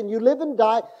sick, and you live and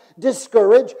die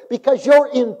discouraged because you're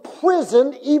in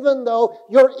prison even though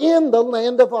you're in the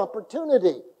land of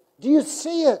opportunity. Do you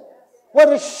see it?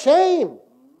 What a shame.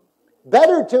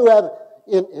 Better to have,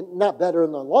 not better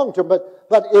in the long term,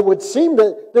 but it would seem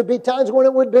that there'd be times when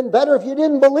it would have been better if you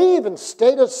didn't believe and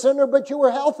stayed a sinner but you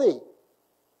were healthy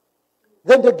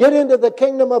than to get into the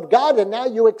kingdom of God and now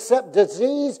you accept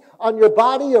disease on your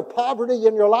body or poverty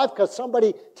in your life because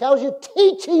somebody tells you,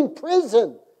 teaching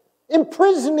prison,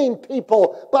 imprisoning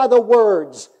people by the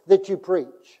words that you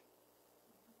preach.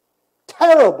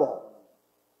 Terrible.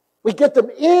 We get them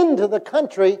into the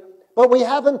country, but we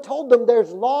haven't told them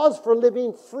there's laws for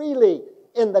living freely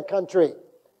in the country.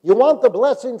 You want the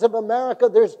blessings of America?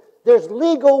 There's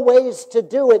legal ways to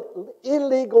do it.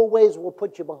 Illegal ways will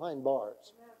put you behind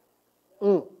bars.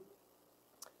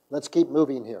 Let's keep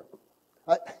moving here.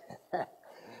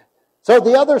 So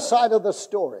the other side of the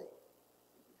story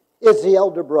is the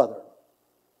elder brother.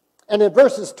 And in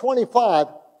verses 25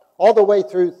 all the way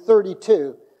through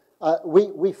 32,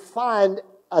 we find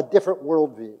a different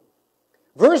worldview.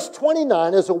 Verse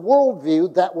 29 is a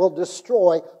worldview that will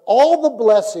destroy all the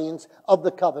blessings of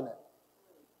the covenant.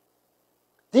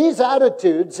 These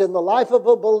attitudes in the life of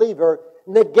a believer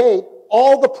negate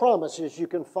all the promises you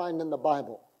can find in the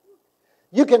Bible.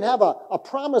 You can have a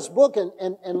promise book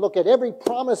and look at every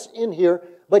promise in here,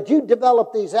 but you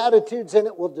develop these attitudes and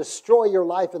it will destroy your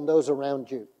life and those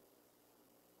around you.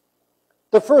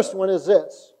 The first one is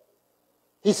this.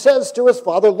 He says to his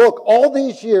father, look, all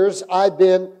these years I've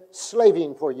been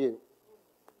slaving for you.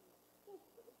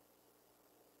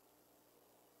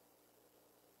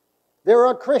 There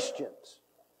are Christians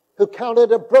who count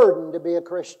it a burden to be a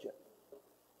Christian.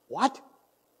 What?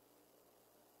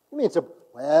 It means,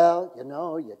 well,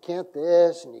 you can't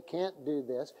this and you can't do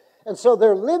this. And so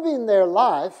they're living their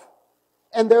life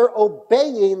and they're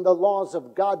obeying the laws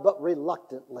of God, but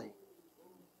reluctantly.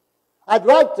 I'd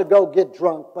like to go get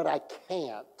drunk, but I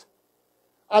can't.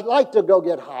 I'd like to go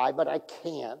get high, but I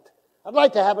can't. I'd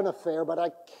like to have an affair, but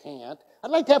I can't. I'd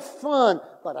like to have fun,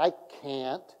 but I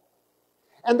can't.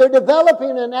 And they're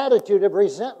developing an attitude of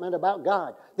resentment about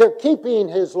God. They're keeping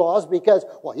His laws because,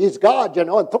 well, He's God,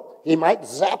 and He might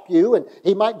zap you and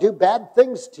He might do bad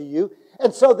things to you.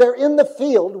 And so they're in the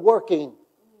field working.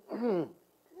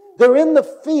 They're in the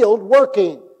field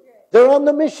working. They're on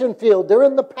the mission field. They're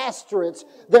in the pastorates.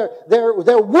 They're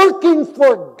working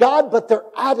for God, but their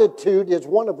attitude is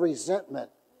one of resentment.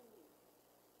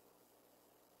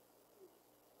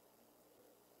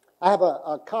 I have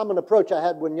a common approach I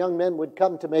had when young men would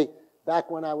come to me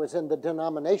back when I was in the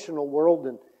denominational world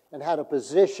and had a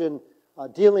position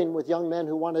dealing with young men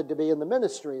who wanted to be in the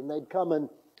ministry. And they'd come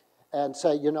and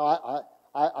say,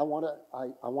 I want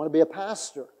to be a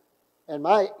pastor. And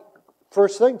my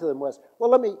first thing to them was,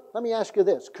 well, let me ask you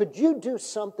this. Could you do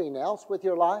something else with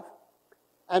your life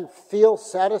and feel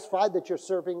satisfied that you're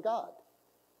serving God?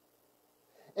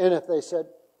 And if they said,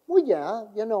 well, yeah,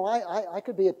 I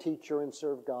could be a teacher and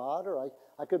serve God, or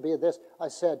I could be this. I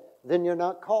said, then you're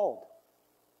not called.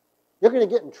 You're going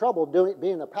to get in trouble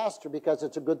being a pastor because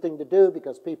it's a good thing to do,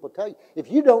 because people tell you.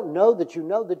 If you don't know that you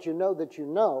know that you know that you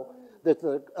know that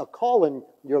a call in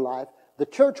your life, the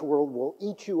church world will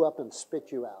eat you up and spit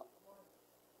you out.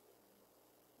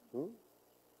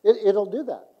 It'll do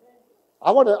that.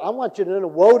 I want you to know,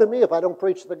 woe to me if I don't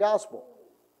preach the gospel.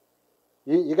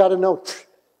 You got to know,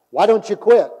 why don't you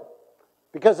quit?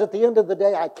 Because at the end of the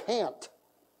day, I can't.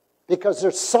 Because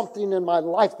there's something in my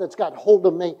life that's got hold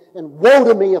of me, and woe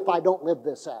to me if I don't live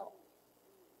this out.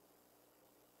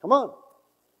 Come on.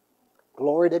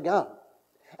 Glory to God.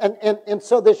 And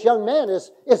so this young man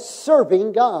is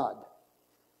serving God.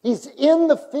 He's in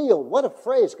the field. What a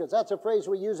phrase, because that's a phrase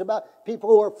we use about people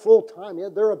who are full-time. Yeah,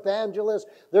 they're evangelists.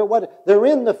 They're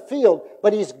in the field,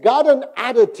 but he's got an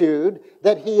attitude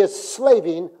that he is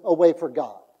slaving away for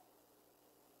God.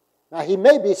 Now, he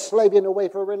may be slaving away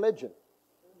for religion.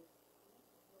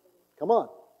 Come on.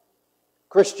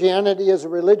 Christianity as a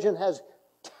religion has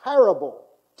terrible,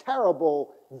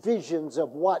 terrible visions of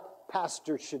what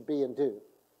pastors should be and do.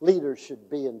 Leaders should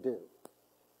be and do.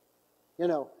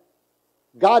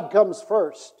 God comes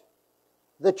first.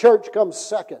 The church comes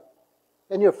second.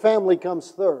 And your family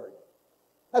comes third.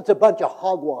 That's a bunch of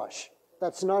hogwash.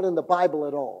 That's not in the Bible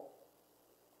at all.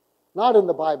 Not in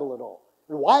the Bible at all.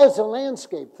 And why is the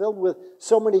landscape filled with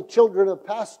so many children of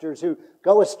pastors who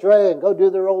go astray and go do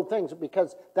their old things?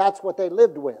 Because that's what they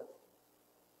lived with.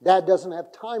 Dad doesn't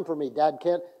have time for me. Dad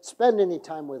can't spend any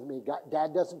time with me.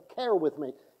 Dad doesn't care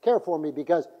for me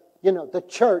because, the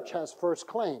church has first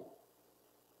claim.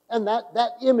 And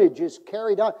that image is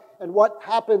carried on. And what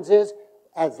happens is,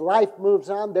 as life moves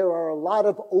on, there are a lot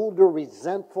of older,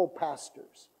 resentful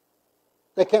pastors.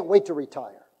 They can't wait to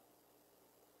retire.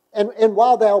 And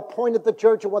while they'll point at the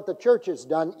church and what the church has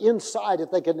done, inside,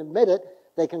 if they can admit it,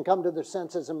 they can come to their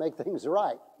senses and make things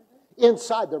right.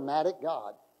 Inside, they're mad at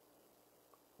God.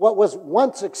 What was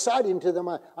once exciting to them,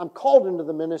 I'm called into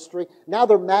the ministry, now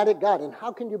they're mad at God. And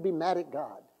how can you be mad at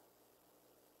God?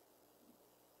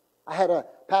 I had a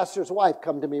pastor's wife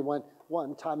come to me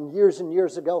one time, years and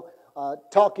years ago,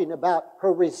 talking about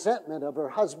her resentment of her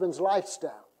husband's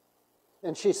lifestyle.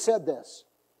 And she said this.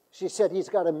 She said, he's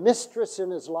got a mistress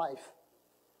in his life.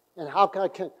 And how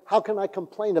can I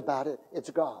complain about it? It's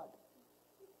God.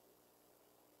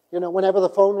 Whenever the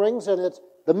phone rings and it's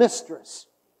the mistress.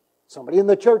 Somebody in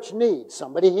the church needs.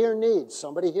 Somebody here needs.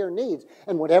 Somebody here needs.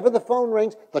 And whenever the phone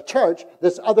rings, the church,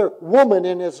 this other woman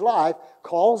in his life,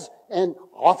 calls and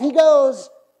off he goes.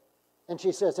 And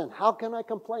she says, and how can I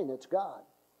complain? It's God.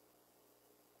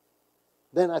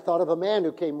 Then I thought of a man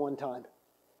who came one time.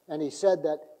 And he said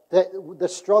that the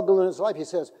struggle in his life, he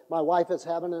says, my wife is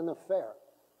having an affair.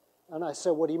 And I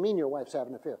said, what do you mean your wife's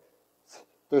having an affair?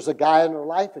 There's a guy in her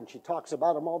life and she talks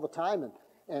about him all the time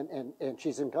and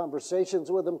she's in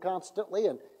conversations with him constantly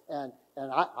and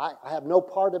I have no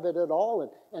part of it at all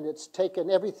and it's taken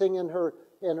everything in her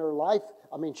life.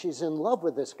 I mean, she's in love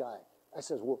with this guy. I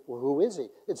said, well, who is he?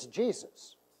 It's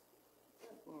Jesus.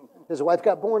 His wife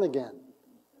got born again.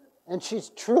 And she's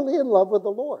truly in love with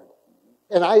the Lord.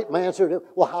 And my answer to him,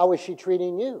 well, how is she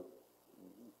treating you?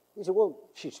 He said, well,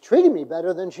 she's treating me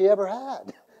better than she ever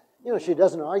had. She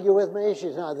doesn't argue with me.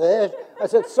 She's not there. I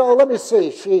said, so let me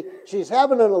see. She's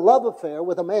having a love affair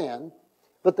with a man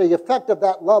But the effect of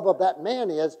that love of that man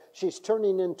is she's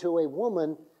turning into a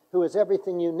woman who is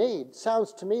everything you need.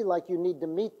 Sounds to me like you need to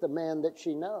meet the man that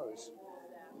she knows.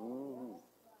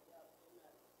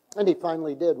 And he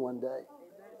finally did one day.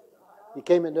 He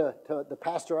came into the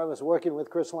pastor I was working with,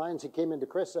 Chris Lyons. He came into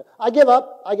Chris and said, I give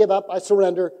up, I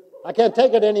surrender. I can't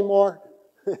take it anymore.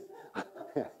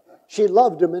 She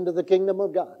loved him into the kingdom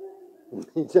of God.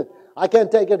 He said, I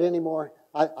can't take it anymore.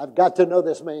 I've got to know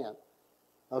this man.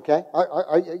 Okay?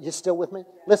 Are you still with me?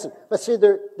 Listen, but see,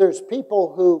 there's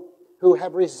people who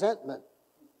have resentment.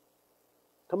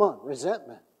 Come on,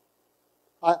 resentment.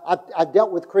 I've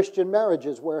dealt with Christian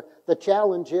marriages where the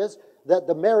challenge is that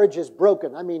the marriage is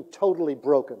broken. I mean, totally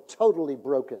broken. Totally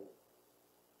broken.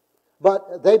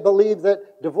 But they believe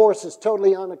that divorce is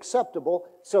totally unacceptable,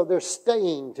 so they're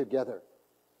staying together.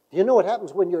 Do you know what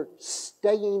happens when you're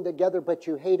staying together but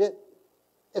you hate it?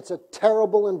 It's a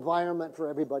terrible environment for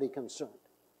everybody concerned.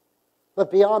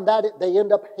 But beyond that, they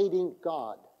end up hating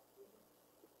God.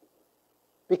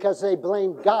 Because they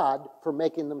blame God for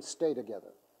making them stay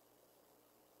together.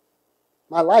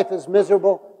 My life is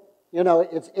miserable. You know,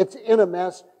 it's in a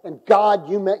mess. And God,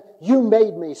 you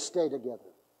made me stay together.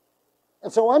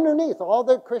 And so underneath all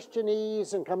their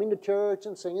Christianese and coming to church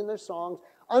and singing their songs,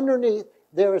 underneath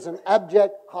there is an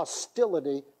abject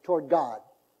hostility toward God.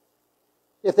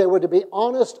 If they were to be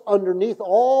honest, underneath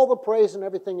all the praise and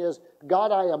everything is,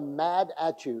 God, I am mad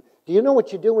at you. Do you know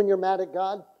what you do when you're mad at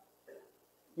God?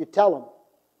 You tell Him.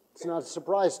 It's not a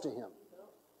surprise to Him.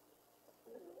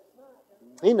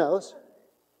 He knows.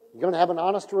 You're going to have an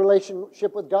honest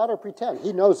relationship with God or pretend?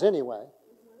 He knows anyway.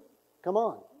 Come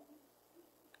on.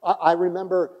 I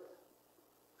remember,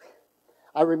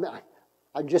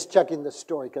 I'm just checking this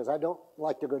story because I don't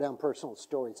like to go down personal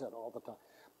stories all the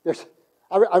time.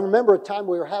 I remember a time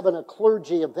we were having a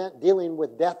clergy event dealing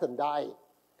with death and dying.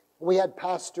 We had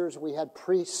pastors, we had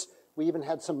priests, we even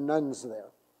had some nuns there.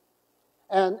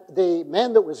 And the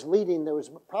man that was leading, there was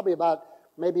probably about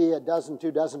maybe a dozen,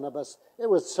 2 dozen of us. It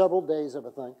was several days of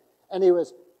a thing. And he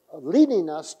was leading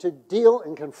us to deal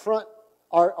and confront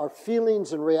our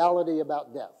feelings and reality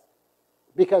about death.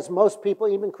 Because most people,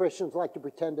 even Christians, like to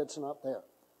pretend it's not there.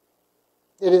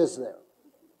 It is there.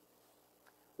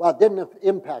 Well, it didn't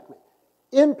impact me.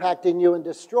 Impacting you and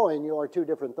destroying you are two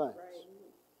different things.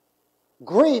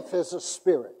 Grief is a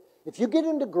spirit. If you get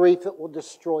into grief, it will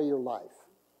destroy your life.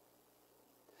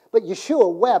 But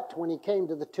Yeshua wept when he came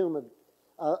to the tomb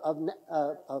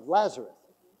of Lazarus.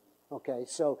 Okay,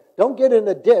 so don't get in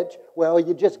a ditch. Well,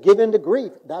 you just give in to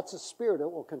grief. That's a spirit that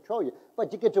will control you.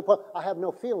 But you get to a point, I have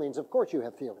no feelings. Of course you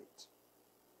have feelings.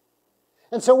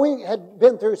 And so we had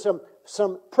been through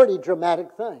some pretty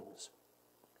dramatic things.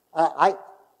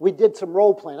 We did some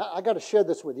role playing. I got to share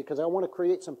this with you because I want to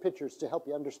create some pictures to help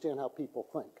you understand how people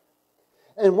think.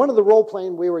 And one of the role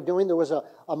playing we were doing, there was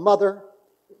a mother.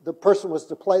 The person was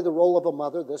to play the role of a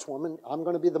mother, this woman. I'm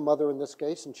going to be the mother in this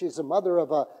case. And she's the mother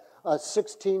of a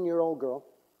 16-year-old girl.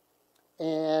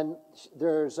 And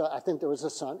I think there was a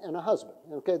son and a husband.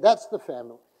 Okay, that's the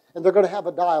family. And they're going to have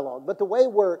a dialogue. But the way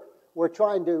we're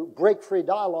trying to break free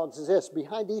dialogues is this.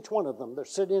 Behind each one of them, they're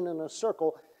sitting in a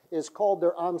circle, is called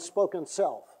their unspoken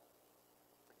self.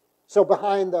 So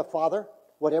behind the father,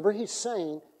 whatever he's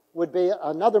saying would be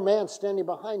another man standing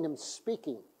behind him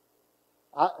speaking.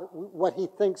 What he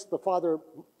thinks the father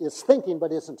is thinking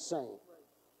but isn't saying.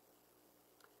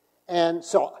 And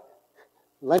so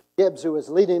Lenny Gibbs, who was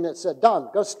leading it, said, Don,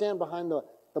 go stand behind the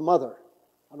mother.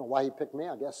 I don't know why he picked me,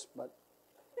 I guess. But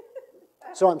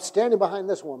so I'm standing behind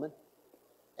this woman,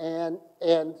 and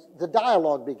the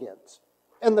dialogue begins.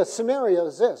 And the scenario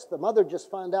is this. The mother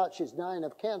just found out she's dying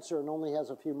of cancer and only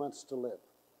has a few months to live.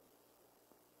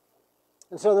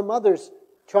 And so the mother's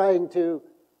trying to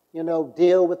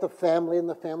deal with the family, and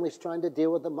the family's trying to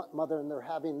deal with the mother, and they're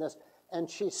having this. And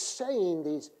she's saying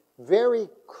these very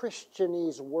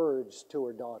Christianese words to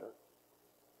her daughter.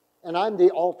 And I'm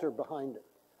the altar behind it.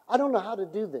 I don't know how to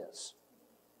do this.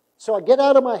 So I get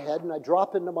out of my head, and I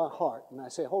drop into my heart, and I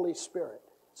say, Holy Spirit.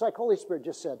 It's like Holy Spirit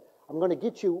just said, I'm going to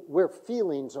get you where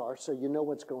feelings are so you know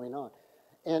what's going on.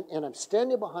 And I'm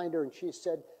standing behind her, and she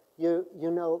said, you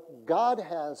know, God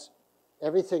has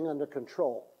everything under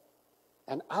control.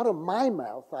 And out of my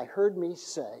mouth, I heard me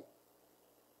say,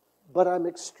 but I'm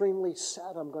extremely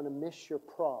sad I'm going to miss your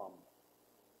prom.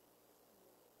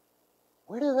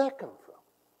 Where did that come from?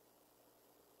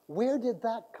 Where did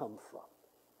that come from?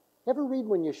 Ever read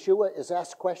when Yeshua is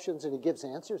asked questions and he gives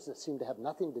answers that seem to have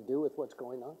nothing to do with what's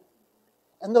going on?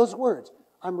 And those words,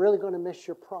 I'm really going to miss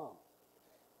your prom.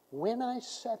 When I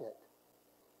said it,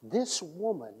 this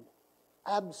woman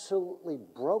absolutely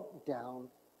broke down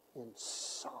in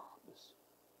sobs.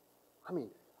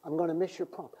 I'm going to miss your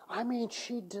prom.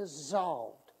 She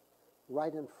dissolved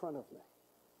right in front of me.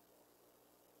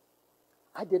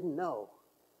 I didn't know.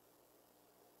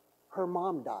 Her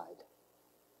mom died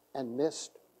and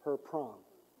missed her prom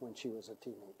when she was a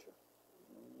teenager.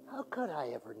 How could I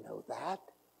ever know that?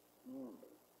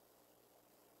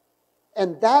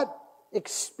 And that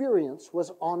experience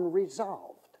was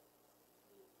unresolved.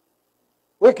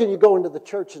 Where can you go into the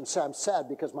church and say, I'm sad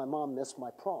because my mom missed my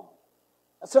prom?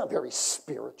 That's not very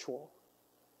spiritual,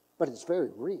 but it's very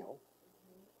real.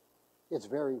 It's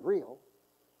very real.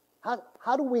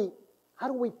 How do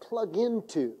we plug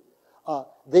into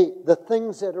the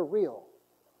things that are real?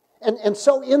 And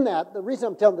so in that, the reason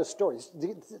I'm telling this story is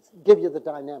to give you the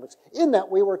dynamics. In that,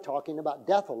 we were talking about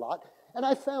death a lot, and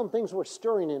I found things were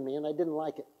stirring in me, and I didn't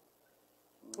like it.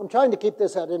 I'm trying to keep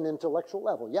this at an intellectual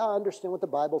level. Yeah, I understand what the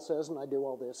Bible says, and I do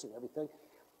all this and everything.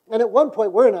 And at one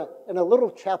point, we're in a little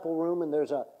chapel room, and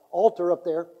there's an altar up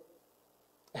there.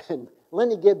 And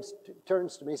Lenny Gibbs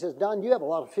turns to me and says, Don, you have a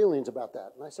lot of feelings about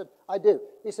that. And I said, I do.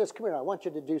 He says, come here, I want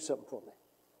you to do something for me.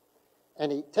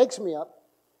 And he takes me up,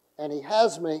 and he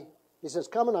has me. He says,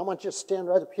 come and I want you to stand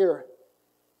right up here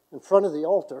in front of the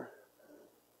altar.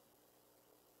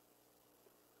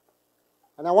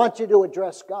 And I want you to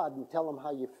address God and tell him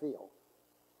how you feel.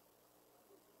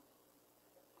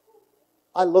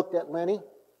 I looked at Lenny,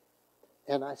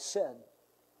 and I said,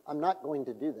 I'm not going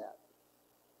to do that.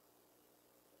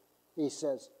 He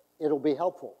says, it'll be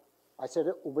helpful. I said,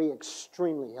 it will be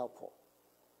extremely helpful,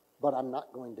 but I'm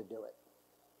not going to do it.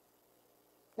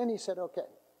 And he said, okay.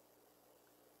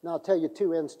 Now I'll tell you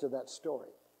two ends to that story.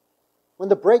 When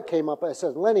the break came up, I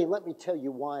said, Lenny, let me tell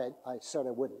you why I said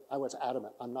I wouldn't. I was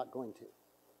adamant, I'm not going to.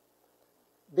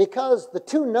 Because the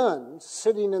two nuns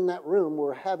sitting in that room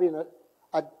were having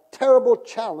a terrible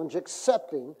challenge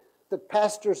accepting that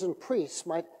pastors and priests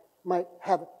might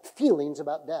have feelings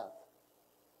about death.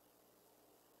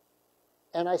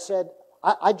 And I said,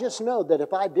 I just know that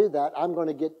if I do that, I'm going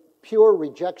to get pure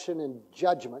rejection and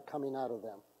judgment coming out of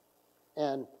them.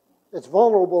 And it's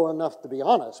vulnerable enough to be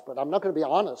honest, but I'm not going to be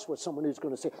honest with someone who's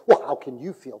going to say, well, how can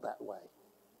you feel that way?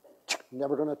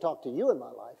 Never going to talk to you in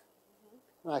my life.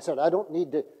 And I said, I don't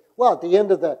need to. Well, at the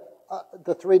end of the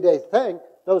 3-day thing,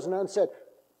 those nuns said,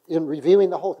 in reviewing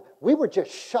the whole thing, we were just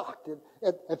shocked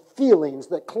at feelings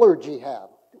that clergy have.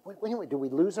 Wait, do we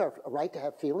lose our right to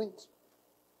have feelings?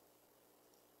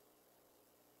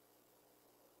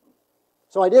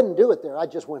 So I didn't do it there. I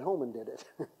just went home and did it.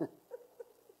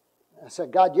 I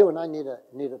said, God, you and I need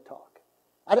a talk.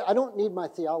 I don't need my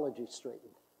theology straightened.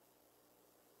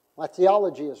 My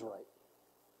theology is right.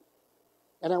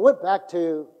 And I went back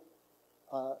to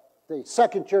the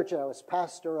second church that I was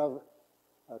pastor of,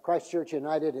 Christ Church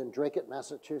United in Dracut,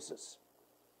 Massachusetts.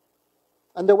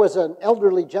 And there was an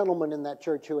elderly gentleman in that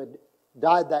church who had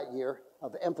died that year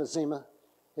of emphysema.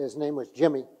 His name was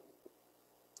Jimmy.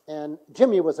 And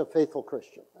Jimmy was a faithful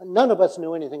Christian. And none of us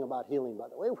knew anything about healing, by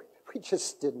the way. We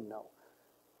just didn't know.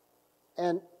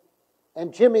 And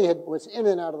Jimmy was in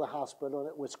and out of the hospital, and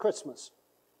it was Christmas.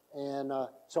 And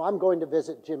so I'm going to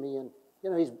visit Jimmy, and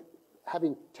he's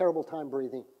having a terrible time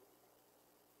breathing.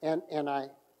 And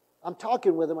I'm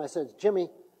talking with him. I said, Jimmy,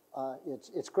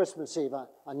 it's Christmas Eve.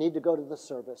 I need to go to the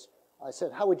service. I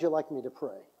said, how would you like me to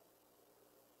pray?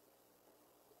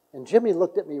 And Jimmy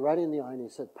looked at me right in the eye, and he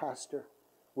said, Pastor,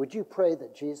 would you pray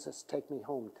that Jesus take me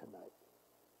home tonight?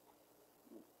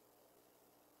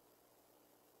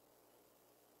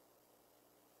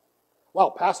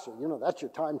 Well, Pastor, that's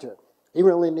your time to, he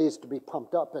really needs to be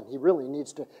pumped up, and he really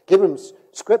needs to give him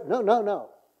script. No.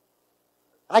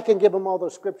 I can give him all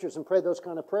those scriptures and pray those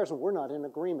kind of prayers, and we're not in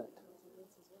agreement.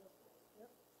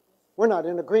 We're not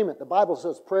in agreement. The Bible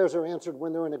says prayers are answered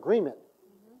when they're in agreement.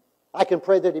 I can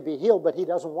pray that he be healed, but he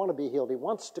doesn't want to be healed. He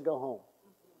wants to go home.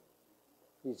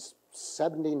 He's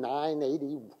 79,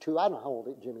 82. I don't know how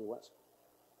old Jimmy was.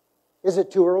 Is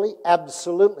it too early?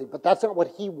 Absolutely. But that's not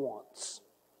what he wants.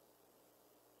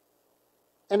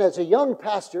 And as a young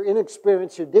pastor,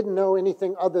 inexperienced, who didn't know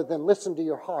anything other than listen to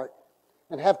your heart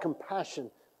and have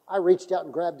compassion, I reached out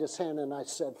and grabbed his hand and I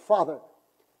said, Father,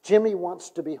 Jimmy wants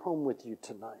to be home with you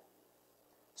tonight.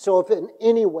 So if in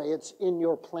any way it's in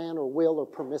your plan or will or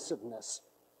permissiveness,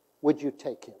 would you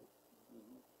take him?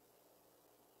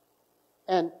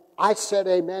 And I said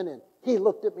amen, and he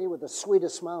looked at me with the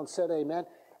sweetest smile and said amen.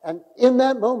 And in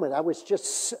that moment, I was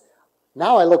just,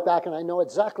 now I look back and I know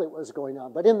exactly what was going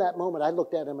on. But in that moment, I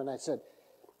looked at him and I said,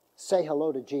 say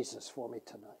hello to Jesus for me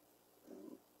tonight.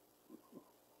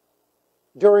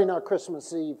 During our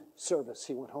Christmas Eve service,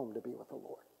 he went home to be with the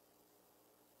Lord.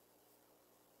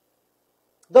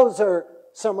 Those are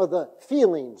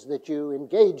feelings that you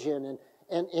engage in,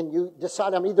 and you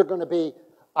decide, I'm either going to be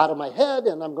out of my head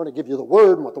and I'm going to give you the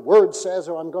Word and what the Word says,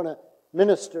 or I'm going to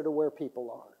minister to where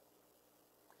people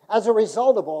are. As a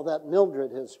result of all that,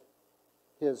 Mildred, his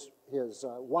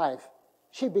wife,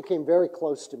 she became very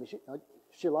close to me.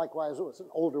 She likewise was an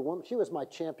older woman. She was my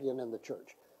champion in the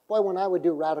church. Boy, when I would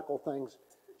do radical things,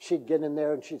 she'd get in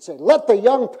there and she'd say, let the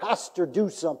young pastor do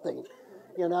something.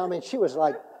 You know, I mean, she was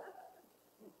like,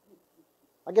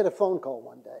 I get a phone call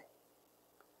one day.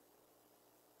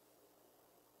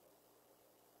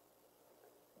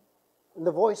 And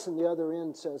the voice on the other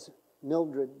end says,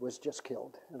 Mildred was just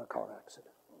killed in a car accident.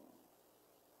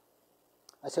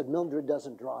 I said, Mildred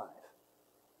doesn't drive.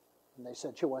 And they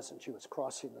said she wasn't. She was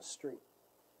crossing the street.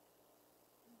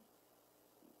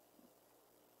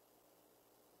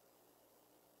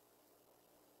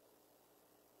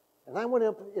 And I went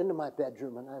up into my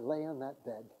bedroom and I lay on that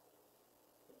bed.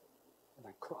 And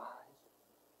I cried.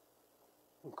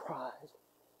 And cried.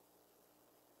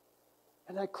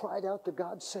 And I cried out to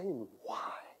God saying,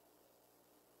 why?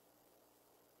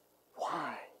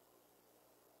 Why?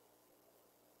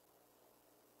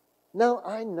 Now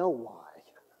I know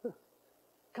why.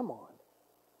 Come on.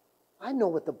 I know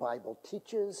what the Bible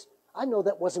teaches. I know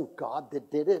that wasn't God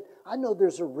that did it. I know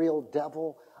there's a real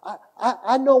devil.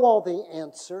 I know all the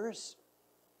answers.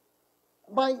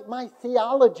 My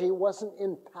theology wasn't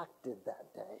impacted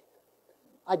that day.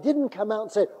 I didn't come out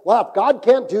and say, well, if God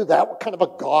can't do that, what kind of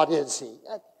a God is He?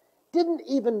 I didn't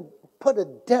even put a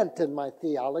dent in my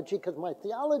theology, because my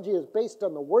theology is based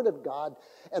on the Word of God,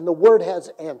 and the Word has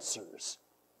answers.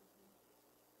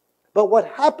 But what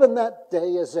happened that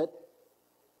day is that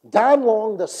Don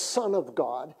Long, the Son of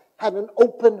God, had an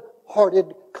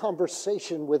open-hearted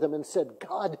conversation with him and said,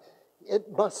 God,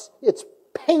 it's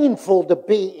painful to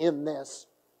be in this.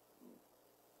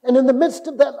 And in the midst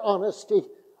of that honesty,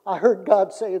 I heard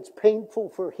God say it's painful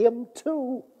for him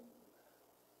too.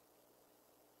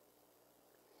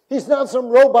 He's not some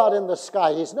robot in the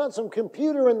sky. He's not some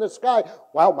computer in the sky.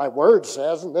 Well, my Word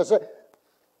says, and this.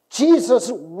 Jesus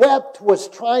wept, was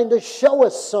trying to show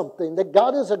us something, that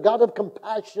God is a God of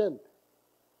compassion.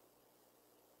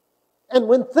 And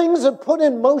when things are put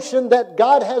in motion that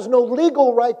God has no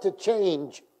legal right to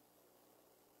change,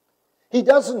 He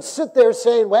doesn't sit there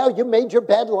saying, well, you made your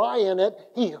bed, lie in it.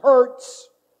 He hurts.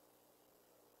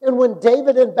 And when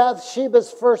David and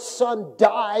Bathsheba's first son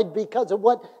died because of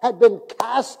what had been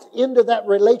cast into that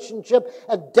relationship,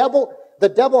 the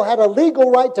devil had a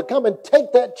legal right to come and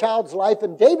take that child's life,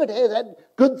 and David had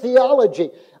good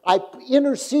theology. I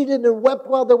interceded and wept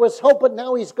while there was hope, but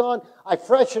now he's gone. I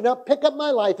freshen up, pick up my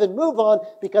life, and move on,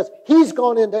 because he's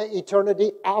gone into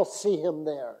eternity. I'll see him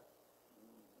there.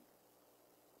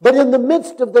 But in the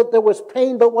midst of that, there was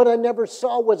pain, but what I never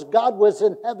saw was God was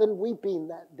in heaven weeping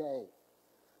that day.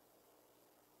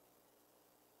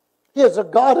 He is a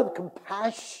God of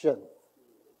compassion.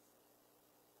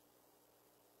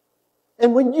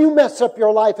 And when you mess up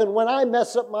your life, and when I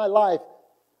mess up my life,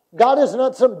 God is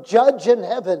not some judge in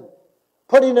heaven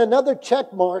putting another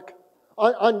check mark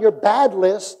on your bad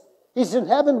list. He's in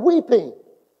heaven weeping.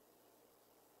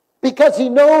 Because He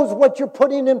knows what you're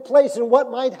putting in place and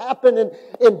what might happen,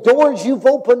 and doors you've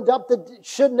opened up that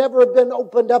should never have been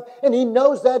opened up. And He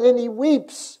knows that, and He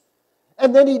weeps.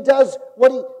 And then He does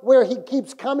where He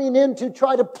keeps coming in to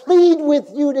try to plead with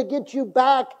you to get you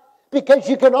back, because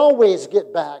you can always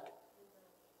get back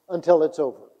until it's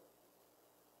over.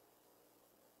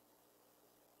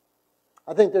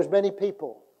 I think there's many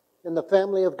people in the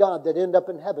family of God that end up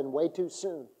in heaven way too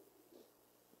soon.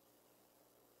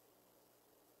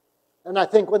 And I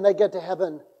think when they get to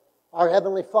heaven, our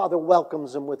Heavenly Father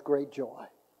welcomes them with great joy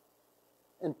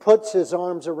and puts His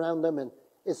arms around them, and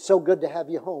it's so good to have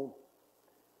you home.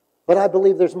 But I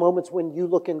believe there's moments when you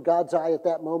look in God's eye at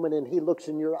that moment and He looks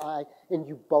in your eye, and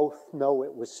you both know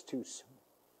it was too soon.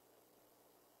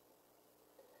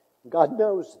 God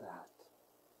knows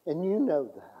that, and you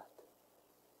know that.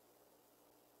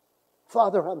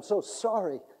 Father, I'm so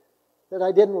sorry that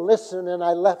I didn't listen and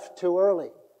I left too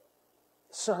early.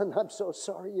 Son, I'm so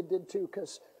sorry you did too,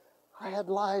 because I had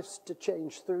lives to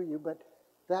change through you, but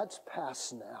that's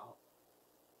past now.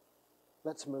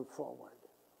 Let's move forward.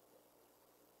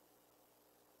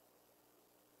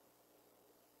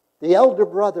 The elder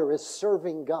brother is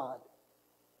serving God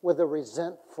with a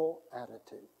resentful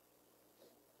attitude.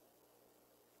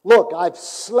 Look, I've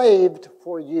slaved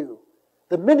for you.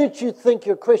 The minute you think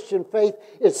your Christian faith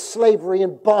is slavery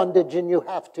and bondage and you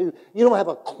don't have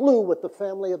a clue what the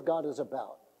family of God is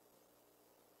about.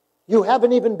 You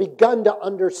haven't even begun to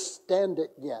understand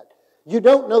it yet. You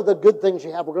don't know the good things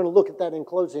you have. We're going to look at that in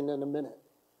closing in a minute.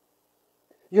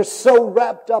 You're so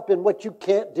wrapped up in what you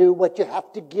can't do, what you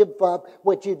have to give up,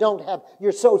 what you don't have.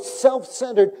 You're so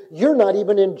self-centered, you're not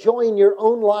even enjoying your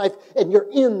own life, and you're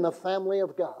in the family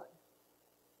of God.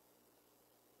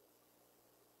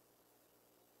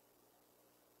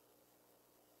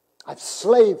 I've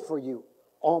slaved for you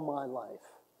all my life.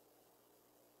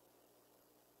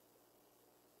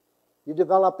 You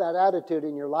develop that attitude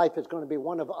in your life, it's going to be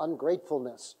one of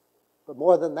ungratefulness. But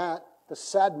more than that, the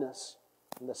sadness.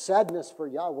 And the sadness for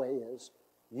Yahweh is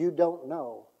you don't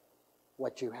know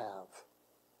what you have.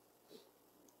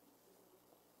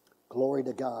 Glory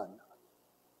to God.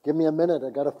 Give me a minute.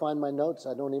 I got to find my notes.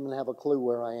 I don't even have a clue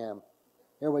where I am.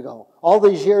 Here we go. All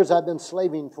these years I've been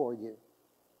slaving for you.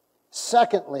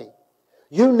 Secondly,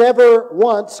 you never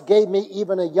once gave me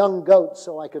even a young goat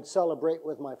so I could celebrate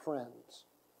with my friends.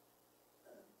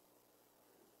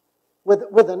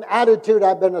 With an attitude,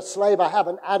 I've been a slave. I have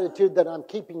an attitude that I'm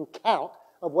keeping count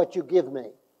of what you give me.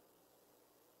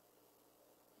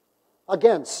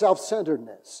 Again,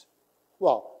 self-centeredness.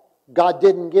 Well, God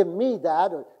didn't give me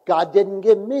that, or God didn't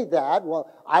give me that. Well,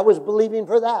 I was believing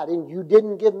for that, and you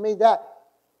didn't give me that.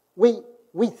 We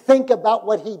think about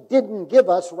what He didn't give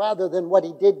us rather than what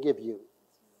He did give you.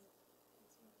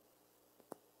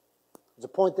 There's a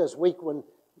point this week when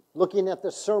looking at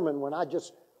the sermon when I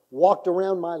just walked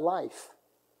around my life.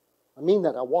 I mean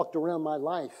that. I walked around my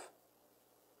life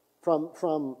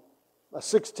from a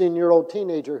 16-year-old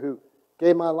teenager who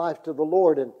gave my life to the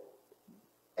Lord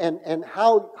and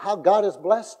how God has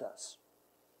blessed us.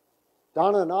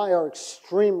 Donna and I are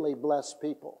extremely blessed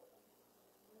people.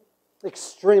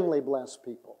 Extremely blessed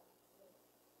people.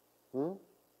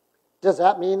 Does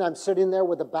that mean I'm sitting there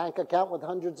with a bank account with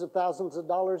hundreds of thousands of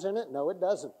dollars in it? No, it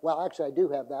doesn't. Well, actually, I do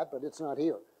have that, but it's not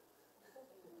here.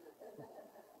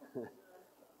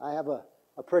 I have a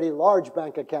pretty large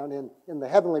bank account in the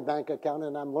heavenly bank account,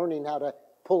 and I'm learning how to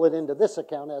pull it into this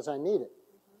account as I need it.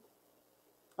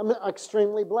 I'm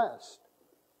extremely blessed.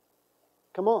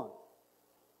 Come on.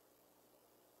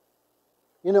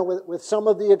 You know, with some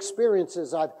of the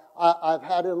experiences I've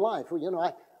had in life, you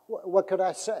know, what could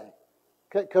I say?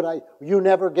 Could I, you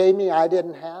never gave me, I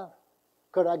didn't have?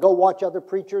 Could I go watch other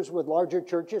preachers with larger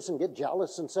churches and get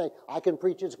jealous and say, I can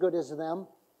preach as good as them?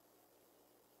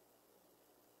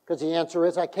 Because the answer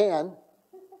is I can,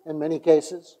 in many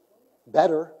cases.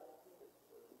 Better.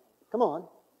 Come on.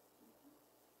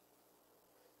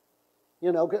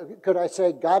 You know, could I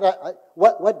say, God,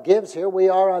 what gives? Here we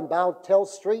are on Bowtell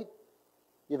Street.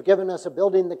 You've given us a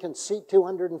building that can seat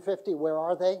 250. Where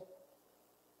are they?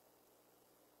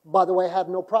 By the way, I have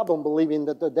no problem believing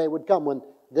that the day would come when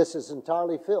this is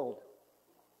entirely filled.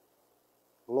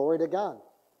 Glory to God.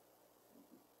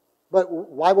 But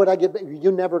why would I give?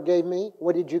 You never gave me.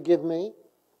 What did you give me?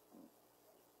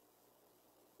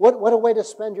 What a way to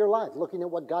spend your life, looking at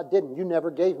what God didn't. You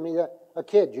never gave me a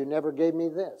kid. You never gave me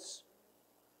this.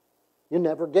 You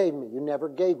never gave me. You never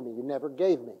gave me. You never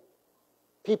gave me.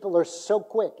 People are so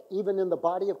quick, even in the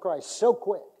body of Christ, so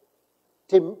quick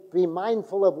to be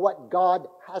mindful of what God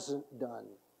hasn't done.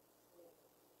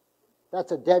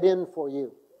 That's a dead end for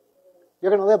you.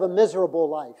 You're going to live a miserable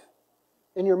life.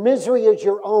 And your misery is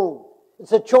your own. It's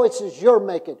the choices you're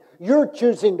making. You're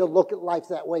choosing to look at life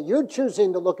that way. You're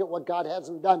choosing to look at what God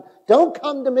hasn't done. Don't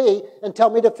come to me and tell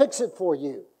me to fix it for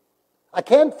you. I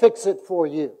can't fix it for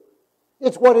you.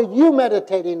 It's what are you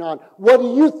meditating on? What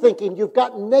are you thinking? You've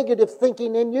got negative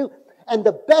thinking in you, and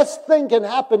the best thing can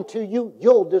happen to you,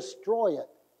 you'll destroy it.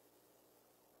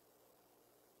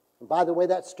 And by the way,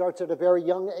 that starts at a very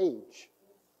young age.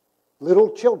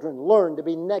 Little children learn to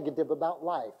be negative about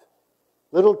life.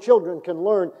 Little children can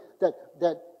learn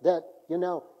that you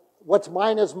know, what's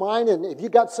mine is mine, and if you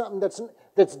got something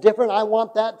that's different, I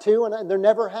want that too, and they're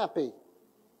never happy.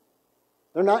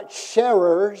 They're not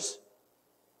sharers,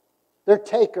 they're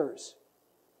takers.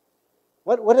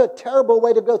 What a terrible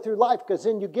way to go through life, because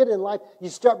then you get in life, you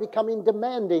start becoming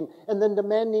demanding, and then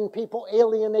demanding people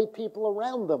alienate people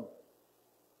around them.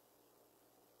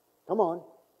 Come on.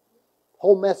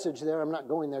 Whole message there, I'm not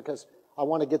going there because I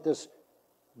want to get this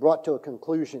brought to a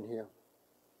conclusion here.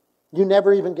 You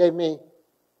never even gave me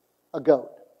a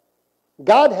goat.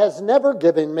 God has never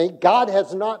given me. God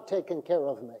has not taken care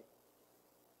of me.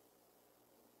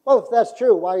 Well, if that's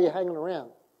true, why are you hanging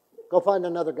around? Go find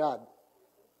another God.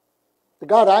 The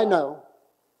God I know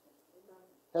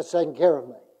has taken care of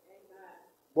me.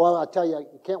 Well, I tell you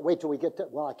can't wait till we get to,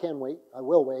 well, I can wait. I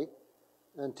will wait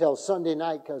until Sunday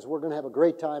night because we're going to have a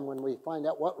great time when we find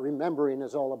out what remembering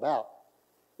is all about.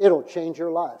 It'll change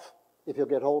your life if you'll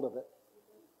get hold of it.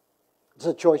 It's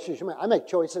the choices you make. I make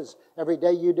choices every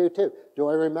day. You do too. Do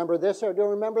I remember this or do I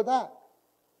remember that?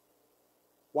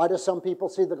 Why do some people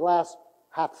see the glass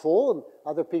half full and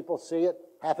other people see it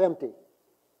half empty?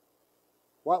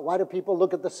 Why do people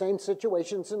look at the same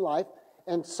situations in life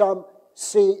and some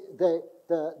see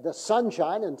the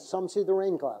sunshine and some see the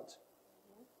rain clouds?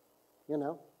 You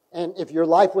know? And if your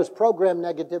life was programmed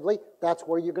negatively, that's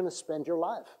where you're going to spend your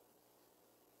life.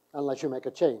 Unless you make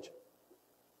a change.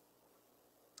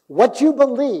 What you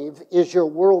believe is your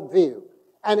worldview.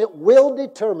 And it will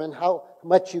determine how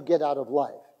much you get out of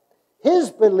life.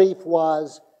 His belief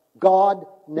was, God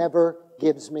never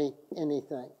gives me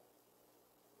anything.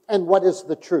 And what is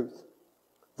the truth?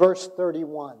 Verse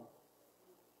 31.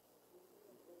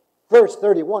 Verse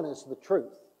 31 is the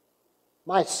truth.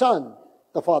 My son,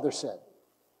 the father said,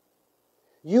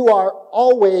 you are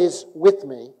always with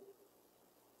me,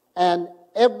 and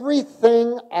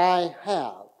everything I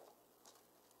have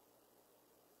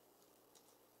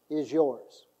is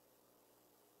yours.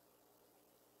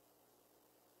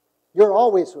 You're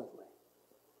always with me.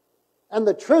 And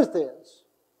the truth is,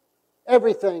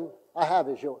 everything I have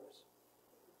is yours.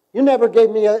 You never gave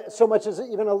me so much as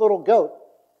even a little goat.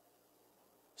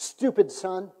 Stupid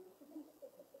son.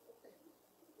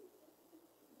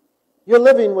 You're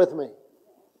living with me.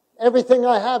 Everything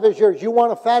I have is yours. You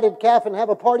want a fatted calf and have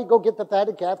a party? Go get the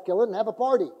fatted calf, kill it, and have a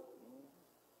party.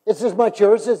 It's as much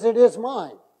yours as it is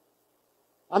mine.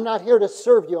 I'm not here to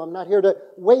serve you. I'm not here to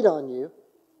wait on you.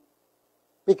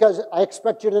 Because I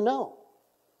expect you to know.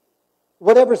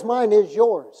 Whatever's mine is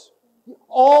yours.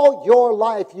 All your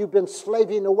life you've been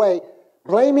slaving away,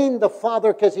 blaming the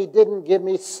Father because He didn't give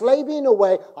me, slaving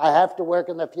away, I have to work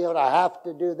in the field, I have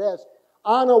to do this,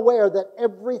 unaware that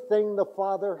everything the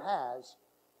Father has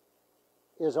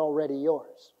is already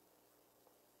yours.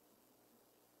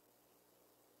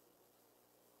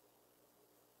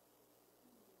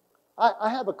 I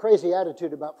have a crazy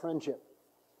attitude about friendship.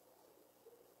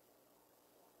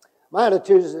 My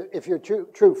attitude is if you're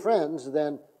true friends,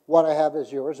 then what I have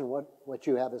is yours and what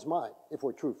you have is mine, if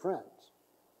we're true friends.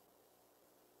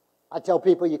 I tell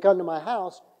people, you come to my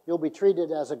house, you'll be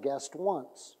treated as a guest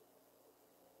once.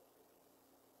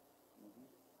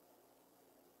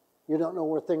 You don't know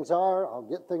where things are, I'll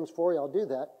get things for you, I'll do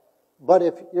that. But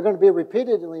if you're going to be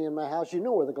repeatedly in my house, you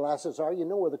know where the glasses are, you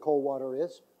know where the cold water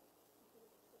is.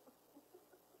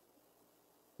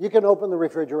 You can open the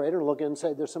refrigerator and look in and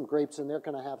say, there's some grapes in there,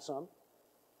 can I have some?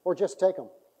 Or just take them.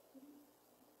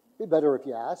 Be better if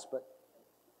you ask, but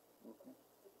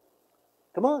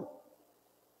come on.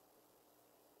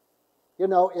 You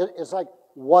know, it's like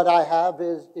what I have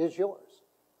is yours.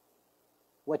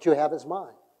 What you have is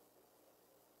mine.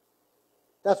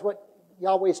 That's what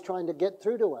Yahweh's trying to get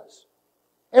through to us.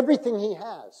 Everything He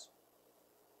has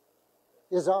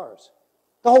is ours.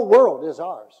 The whole world is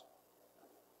ours.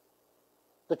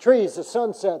 The trees, the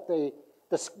sunset, the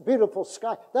beautiful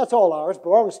sky, that's all ours,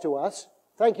 belongs to us.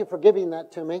 Thank you for giving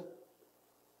that to me.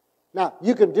 Now,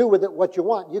 you can do with it what you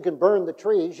want. You can burn the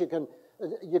trees. You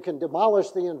can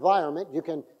demolish the environment. You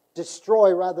can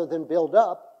destroy rather than build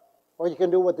up. Or you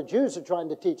can do what the Jews are trying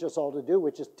to teach us all to do,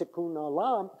 which is tikkun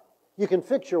olam. You can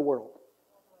fix your world.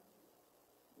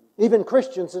 Even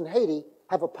Christians in Haiti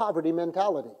have a poverty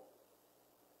mentality.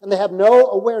 And they have no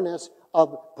awareness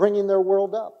of bringing their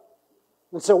world up.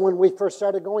 And so when we first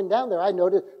started going down there, I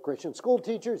noticed Christian school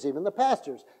teachers, even the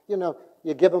pastors, you know,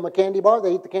 you give them a candy bar,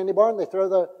 they eat the candy bar, and they throw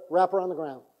the wrapper on the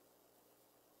ground.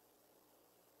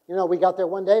 You know, we got there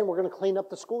one day and we're going to clean up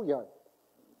the schoolyard.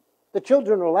 The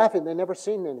children are laughing. They've never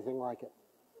seen anything like it.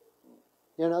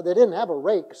 You know, they didn't have a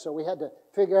rake, so we had to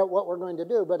figure out what we're going to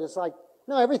do. But it's like,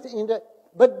 no, everything.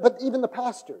 But even the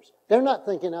pastors, they're not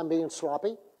thinking I'm being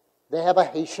sloppy. They have a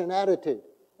Haitian attitude.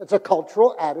 It's a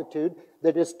cultural attitude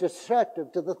that is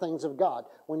destructive to the things of God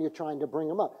when you're trying to bring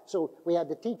them up. So we had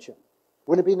to teach them.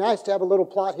 Wouldn't it be nice to have a little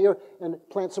plot here and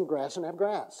plant some grass and have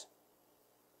grass?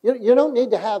 You don't need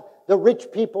to have the rich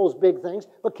people's big things,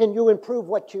 but can you improve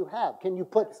what you have? Can you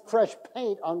put fresh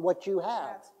paint on what you have?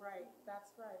 That's right.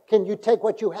 That's right. Can you take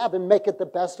what you have and make it the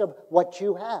best of what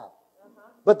you have?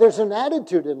 But there's an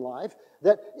attitude in life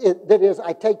that is,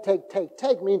 I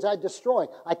take means I destroy.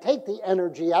 I take the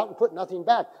energy out and put nothing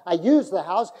back. I use the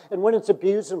house, and when it's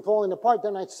abused and falling apart,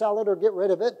 then I sell it or get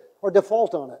rid of it or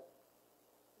default on it.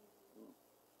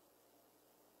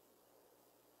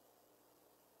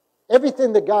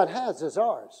 Everything that God has is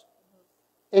ours.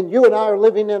 And you and I are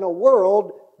living in a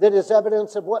world that is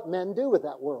evidence of what men do with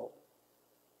that world.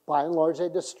 By and large, they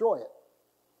destroy it.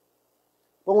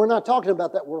 But we're not talking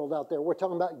about that world out there. We're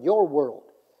talking about your world.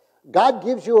 God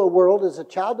gives you a world as a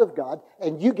child of God,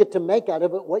 and you get to make out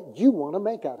of it what you want to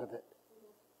make out of it.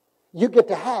 You get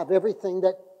to have everything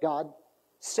that God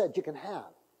said you can have.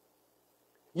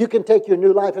 You can take your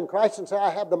new life in Christ and say, I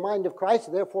have the mind of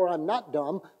Christ, therefore I'm not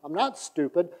dumb, I'm not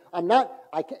stupid,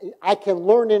 I can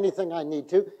learn anything I need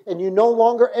to, and you no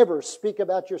longer ever speak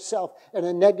about yourself in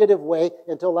a negative way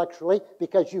intellectually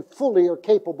because you fully are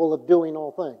capable of doing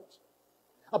all things.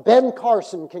 A Ben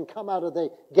Carson can come out of the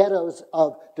ghettos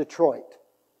of Detroit.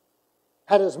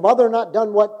 Had his mother not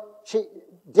done what she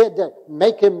did to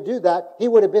make him do that, he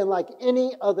would have been like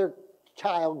any other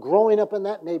child growing up in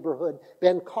that neighborhood.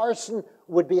 Ben Carson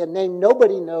would be a name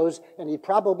nobody knows, and he'd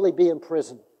probably be in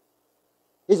prison.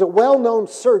 He's a well-known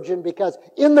surgeon because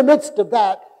in the midst of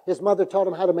that, his mother taught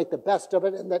him how to make the best of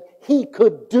it and that he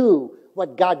could do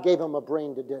what God gave him a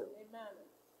brain to do. Amen.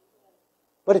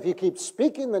 But if you keep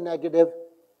speaking the negative,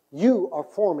 you are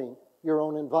forming your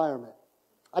own environment.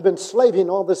 I've been slaving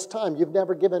all this time. You've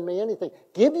never given me anything.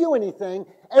 Give you anything.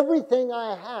 Everything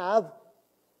I have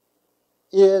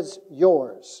is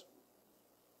yours.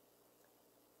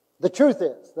 The truth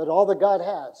is that all that God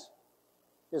has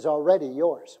is already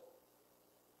yours.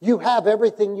 You have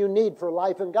everything you need for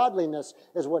life and godliness,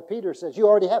 is what Peter says. You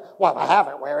already have. Well, I have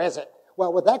it. Where is it?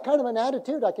 Well, with that kind of an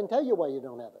attitude, I can tell you why you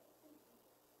don't have it.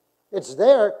 It's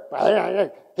there.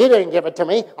 He didn't give it to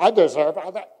me. I deserve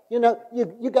it. You know,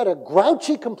 you got a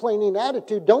grouchy, complaining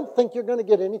attitude. Don't think you're going to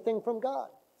get anything from God.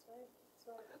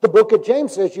 The book of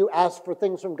James says you ask for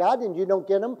things from God and you don't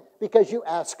get them because you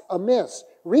ask amiss.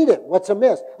 Read it. What's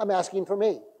amiss? I'm asking for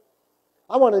me.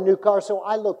 I want a new car so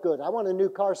I look good. I want a new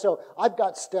car so I've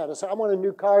got status. I want a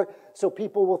new car so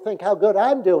people will think how good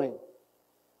I'm doing.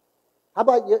 How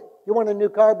about you? You want a new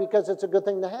car because it's a good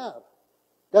thing to have.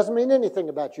 Doesn't mean anything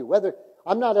about you. Whether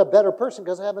I'm not a better person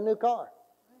because I have a new car.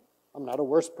 I'm not a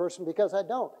worse person because I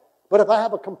don't. But if I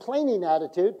have a complaining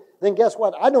attitude, then guess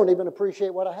what? I don't even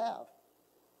appreciate what I have.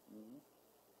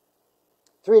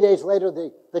 3 days later,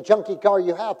 the junky car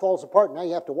you have falls apart. Now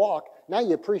you have to walk. Now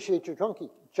you appreciate your junky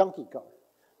car.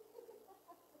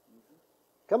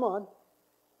 Come on.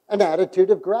 An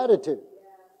attitude of gratitude.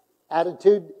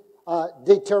 Attitude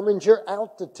determines your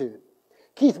altitude.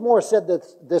 Keith Moore said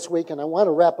this week, and I want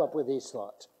to wrap up with these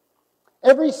thoughts.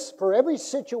 For every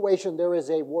situation, there is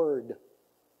a word.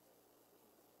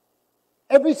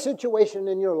 Every situation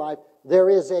in your life,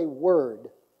 there is a word.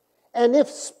 And if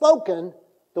spoken,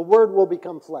 the word will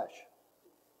become flesh.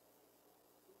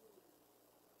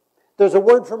 There's a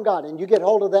word from God, and you get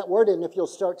hold of that word, and if you'll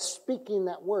start speaking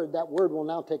that word will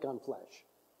now take on flesh.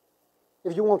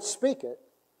 If you won't speak it,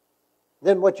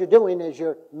 then what you're doing is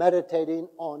you're meditating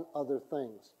on other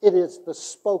things. It is the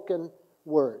spoken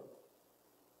word.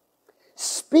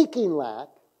 Speaking lack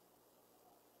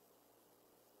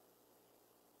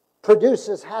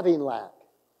produces having lack.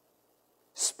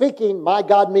 Speaking, my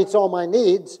God meets all my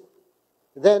needs,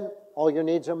 then all your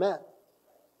needs are met.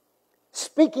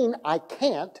 Speaking, I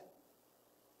can't,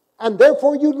 and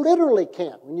therefore you literally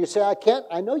can't. When you say I can't,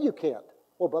 I know you can't.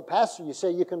 Well, but Pastor, you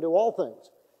say you can do all things.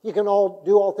 You can do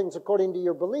all things according to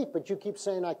your belief, but you keep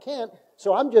saying I can't,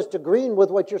 so I'm just agreeing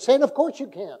with what you're saying. Of course you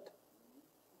can't.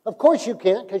 Of course you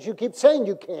can't, because you keep saying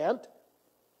you can't.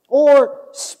 Or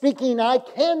speaking, I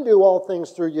can do all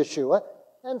things through Yeshua,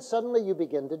 and suddenly you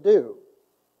begin to do.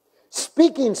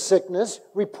 Speaking sickness,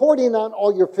 reporting on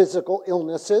all your physical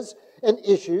illnesses and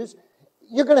issues,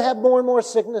 you're going to have more and more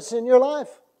sickness in your life.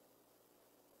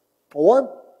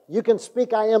 Or you can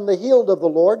speak, I am the healed of the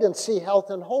Lord, and see health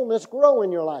and wholeness grow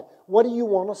in your life. What do you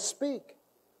want to speak?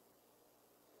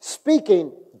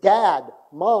 Speaking, dad,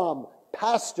 mom,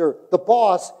 pastor, the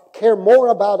boss, care more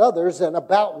about others than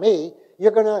about me,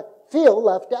 you're going to feel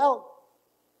left out.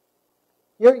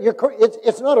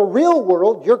 It's not a real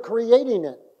world, you're creating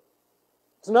it.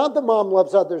 It's not that mom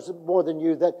loves others more than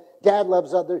you, that dad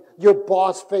loves others, your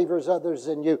boss favors others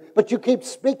than you, but you keep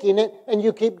speaking it and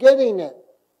you keep getting it.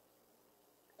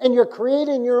 And you're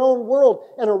creating your own world,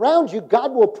 and around you,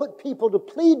 God will put people to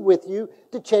plead with you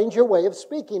to change your way of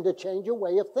speaking, to change your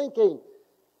way of thinking.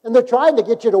 And they're trying to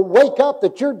get you to wake up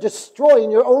that you're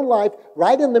destroying your own life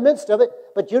right in the midst of it,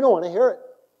 but you don't want to hear it.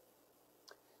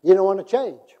 You don't want to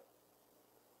change.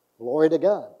 Glory to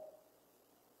God.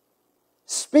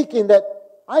 Speaking that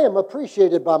I am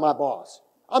appreciated by my boss.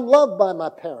 I'm loved by my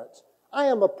parents. I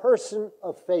am a person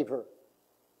of favor.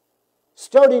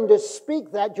 Starting to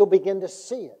speak that, you'll begin to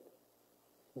see it.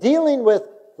 Dealing with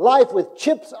life with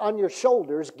chips on your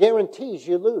shoulders guarantees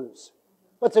you lose.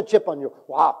 What's a chip on your...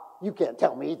 Wow, you can't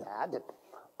tell me that.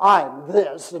 I'm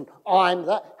this and I'm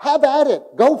that. Have at it.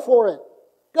 Go for it.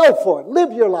 Go for it.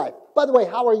 Live your life. By the way,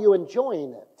 how are you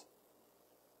enjoying it?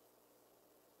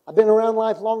 I've been around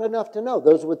life long enough to know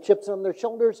those with chips on their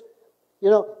shoulders,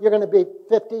 you're going to be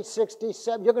 50, 60,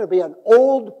 70. You're going to be an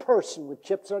old person with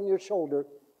chips on your shoulder.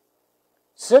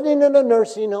 sitting in a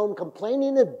nursing home,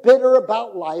 complaining and bitter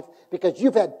about life because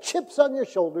you've had chips on your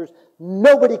shoulders,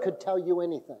 nobody could tell you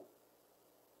anything.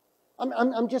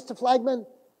 I'm just a flagman.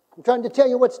 I'm trying to tell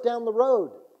you what's down the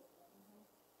road.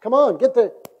 Come on, get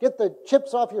the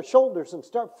chips off your shoulders and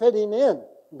start fitting in,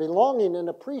 belonging and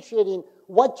appreciating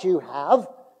what you have,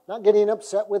 not getting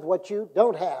upset with what you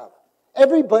don't have.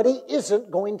 Everybody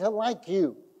isn't going to like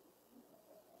you.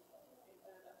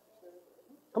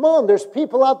 Come on, there's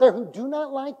people out there who do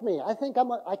not like me. I think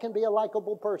I can be a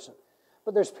likable person.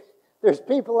 But there's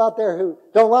people out there who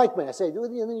don't like me. I say,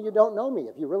 you don't know me.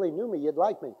 If you really knew me, you'd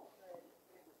like me.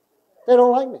 They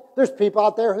don't like me. There's people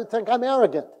out there who think I'm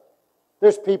arrogant.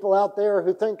 There's people out there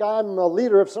who think I'm a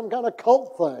leader of some kind of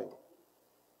cult thing.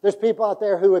 There's people out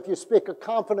there who, if you speak a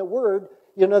confident word,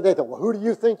 they think, well, who do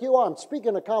you think you are? I'm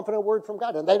speaking a confident word from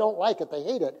God. And they don't like it. They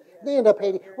hate it. They end up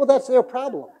hating. Well, that's their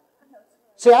problem.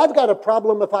 See, I've got a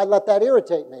problem if I let that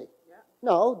irritate me.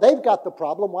 No, they've got the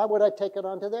problem. Why would I take it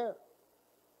onto theirs?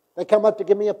 They come up to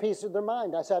give me a piece of their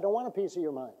mind. I say, I don't want a piece of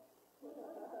your mind.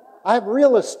 I have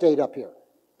real estate up here.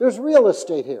 There's real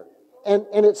estate here. And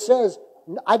it says,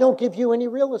 I don't give you any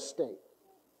real estate.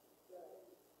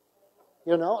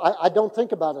 I don't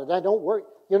think about it. I don't worry.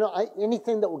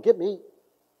 Anything that will get me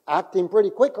acting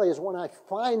pretty quickly is when I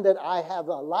find that I have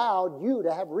allowed you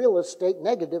to have real estate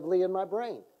negatively in my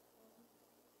brain.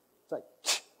 It's like,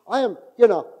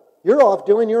 you're off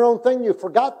doing your own thing. You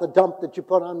forgot the dump that you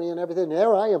put on me and everything.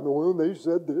 There I am. Well, they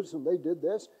said this and they did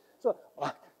this. So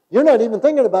you're not even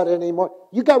thinking about it anymore.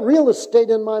 You got real estate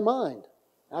in my mind.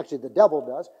 Actually, the devil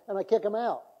does, and I kick him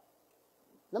out.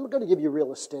 I'm not going to give you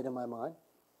real estate in my mind.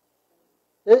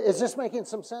 Is this making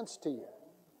some sense to you?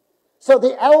 So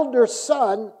the elder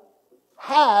son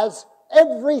has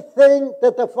everything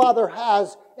that the father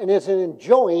has and is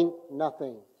enjoying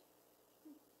nothing.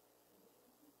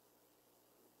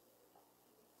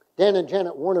 Dan and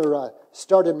Janet Warner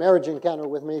started Marriage Encounter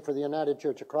with me for the United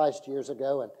Church of Christ years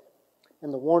ago,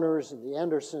 and the Warners and the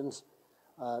Andersons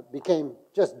became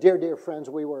just dear, dear friends.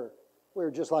 We were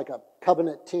just like a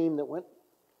covenant team that went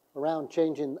around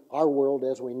changing our world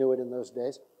as we knew it in those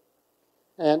days.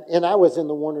 And I was in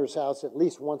the Warners' house at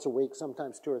least once a week,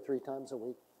 sometimes 2 or 3 times a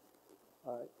week,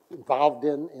 involved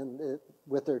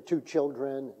with their 2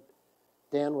 children.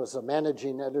 Dan was the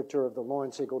managing editor of the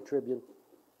Lawrence Eagle Tribune.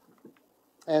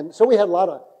 And so we had a lot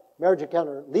of Marriage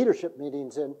Encounter leadership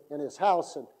meetings in his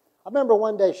house. And I remember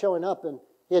one day showing up, and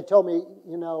he had told me,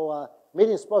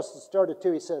 meeting's supposed to start at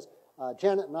 2. He says,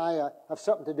 Janet and I have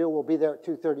something to do. We'll be there at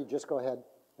 2:30. Just go ahead,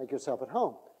 make yourself at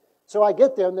home. So I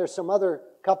get there, and there's some other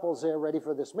couples there ready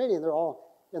for this meeting. They're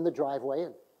all in the driveway.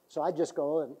 And so I just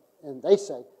go, and they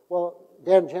say, well,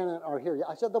 Dan and Janet are here.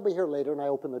 I said, they'll be here later, and I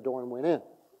opened the door and went in.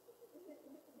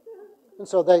 And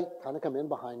so they kind of come in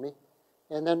behind me.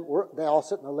 And then they all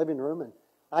sit in the living room, and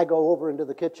I go over into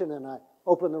the kitchen, and I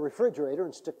open the refrigerator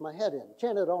and stick my head in.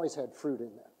 Janet always had fruit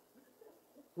in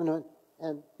there.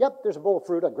 And yep, there's a bowl of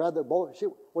fruit. I grabbed the bowl. She,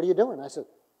 what are you doing? I said,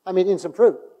 I'm eating some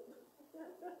fruit.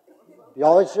 You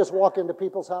always just walk into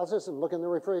people's houses and look in the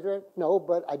refrigerator? No,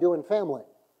 but I do in family.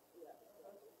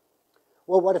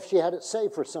 Well, what if she had it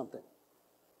saved for something?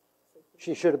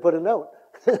 She should have put a note.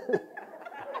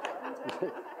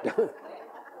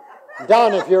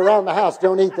 Don, if you're around the house,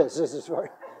 don't eat this. This is for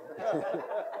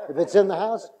if it's in the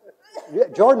house,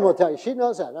 Jordan will tell you. She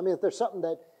knows that. I mean, if there's something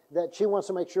that she wants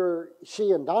to make sure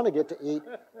she and Donna get to eat,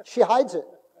 she hides it.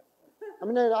 I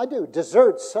mean, I do.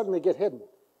 Desserts suddenly get hidden.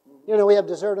 We have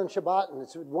dessert on Shabbat, and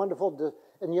it's wonderful.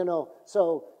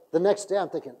 So the next day I'm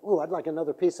thinking, ooh, I'd like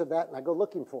another piece of that, and I go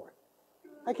looking for it.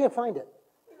 I can't find it.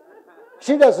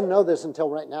 She doesn't know this until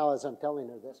right now as I'm telling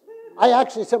her this. I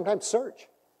actually sometimes search.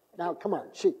 Now, come on,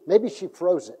 maybe she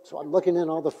froze it, so I'm looking in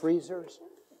all the freezers.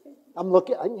 I'm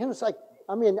looking, it's like,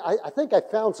 I think I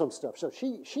found some stuff. So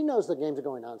she knows the games are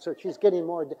going on, so she's getting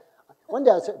more. One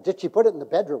day I said, did she put it in the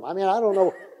bedroom? I don't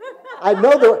know. I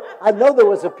know there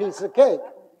was a piece of cake.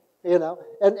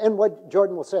 And what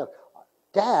Jordan will say,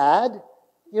 Dad,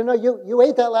 you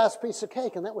ate that last piece of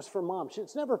cake, and that was for Mom.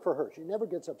 It's never for her. She never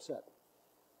gets upset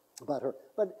about her.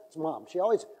 But it's Mom.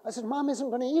 I said, Mom isn't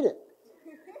going to eat it.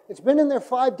 It's been in there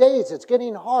 5 days. It's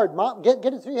getting hard. Mom, get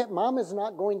it through your head. Mom is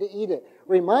not going to eat it.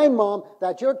 Remind Mom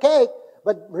that's your cake,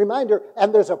 but remind her,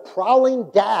 and there's a prowling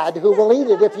dad who will eat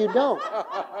it if you don't.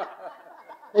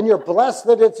 And you're blessed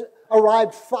that it's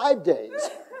arrived 5 days.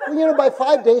 Well, by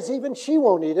 5 days, even she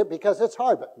won't eat it because it's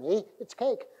hard. But me, it's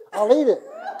cake. I'll eat it.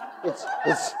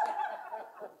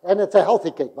 And it's a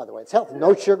healthy cake, by the way. It's healthy.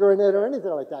 No sugar in it or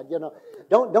anything like that.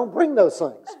 Don't bring those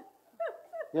things.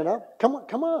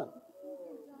 Come on.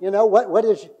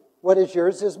 What is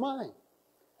yours is mine.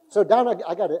 So Donna,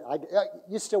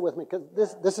 you still with me?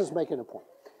 Because this is making a point.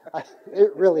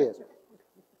 It really is.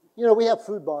 You know, we have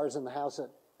food bars in the house that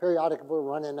periodically we're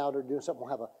running out or doing something,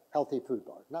 we'll have a healthy food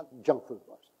bar, not junk food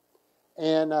bars.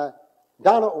 And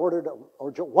Donna ordered,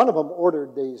 or one of them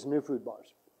ordered these new food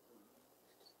bars.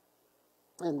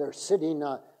 And they're sitting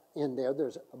in there.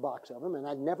 There's a box of them, and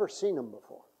I'd never seen them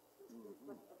before.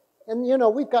 And, you know,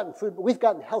 we've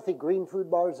gotten healthy green food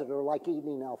bars that are like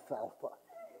eating alfalfa.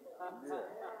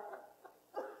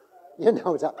 You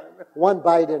know, it's one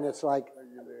bite, and it's like,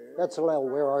 that's Lel,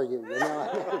 where are you? You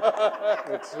know,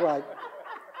 it's like,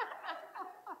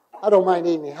 I don't mind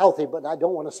eating healthy, but I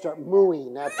don't want to start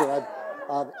mooing after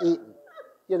I've eaten.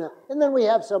 You know, and then we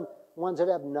have some ones that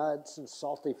have nuts and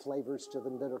salty flavors to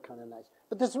them that are kind of nice.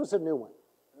 But this was a new one.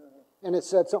 And it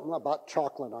said something about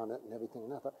chocolate on it and everything.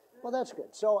 And I thought, well, that's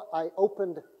good. So I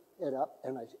opened it up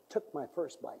and I took my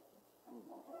first bite.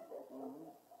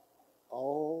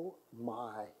 Oh,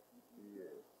 my.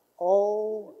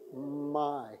 Oh,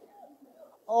 my.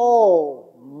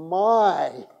 Oh,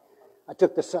 my. I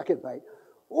took the second bite.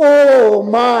 Oh,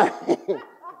 my.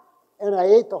 And I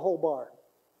ate the whole bar.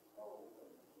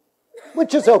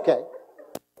 Which is okay.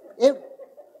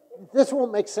 This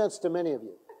won't make sense to many of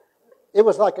you. It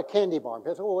was like a candy bar.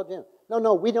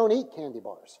 No, we don't eat candy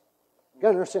bars. You got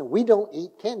to understand, we don't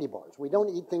eat candy bars. We don't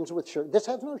eat things with sugar. This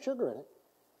has no sugar in it.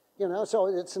 You know, so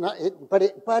it's not. But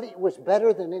it was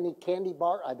better than any candy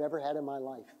bar I've ever had in my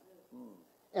life.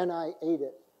 And I ate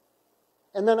it.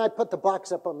 And then I put the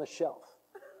box up on the shelf.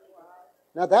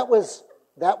 Now that was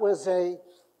a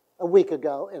week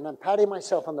ago, and I'm patting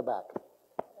myself on the back.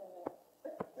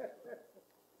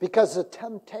 Because the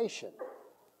temptation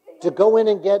to go in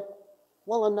and get,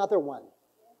 well, another one.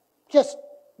 Just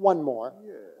one more.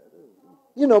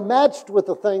 You know, matched with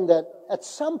the thing that at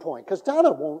some point, because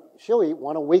Donna she'll eat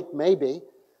one a week maybe,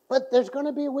 but there's going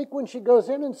to be a week when she goes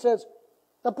in and says,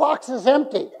 the box is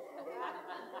empty.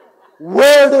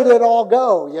 Where did it all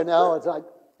go? You know, it's like,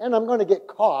 and I'm going to get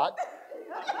caught.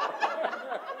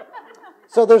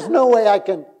 So there's no way I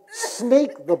can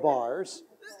sneak the bars,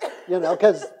 you know,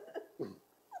 because...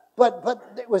 But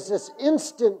it was this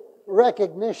instant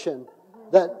recognition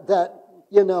that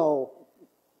you know,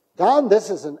 Don, this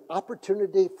is an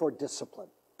opportunity for discipline,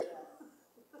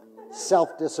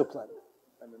 self-discipline.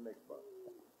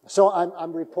 So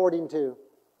I'm reporting to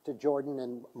Jordan,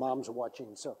 and Mom's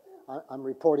watching. So I'm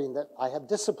reporting that I have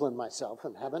disciplined myself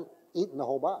and haven't eaten the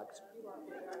whole box.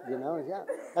 You know, yeah,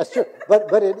 that's true.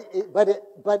 But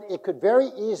it could very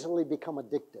easily become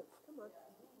addictive.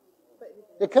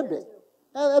 It could be.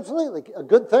 Absolutely. A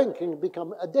good thing can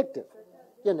become addictive,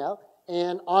 you know.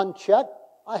 And on check,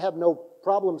 I have no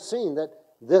problem seeing that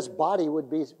this body would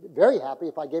be very happy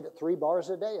if I gave it 3 bars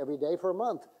a day, every day for a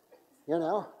month, you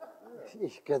know.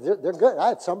 Because they're good.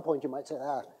 At some point you might say,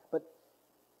 but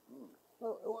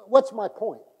what's my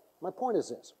point? My point is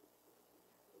this.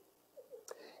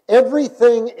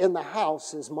 Everything in the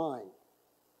house is mine.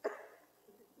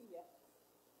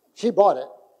 She bought it,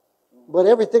 but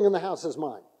everything in the house is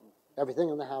mine. Everything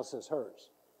in the house is hers.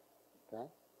 Okay?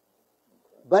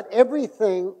 But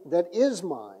everything that is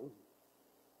mine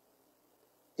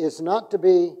is not to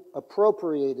be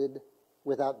appropriated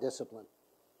without discipline.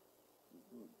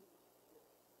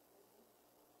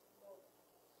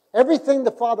 Everything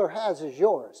the Father has is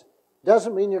yours.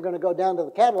 Doesn't mean you're going to go down to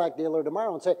the Cadillac dealer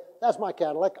tomorrow and say, that's my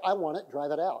Cadillac, I want it,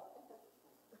 drive it out.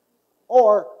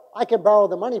 Or, I can borrow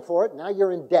the money for it, now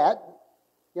you're in debt,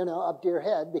 you know, up to your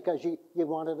head because you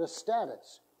wanted a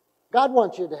status. God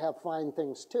wants you to have fine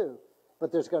things too,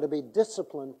 but there's got to be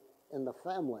discipline in the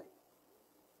family.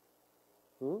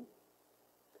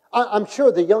 I'm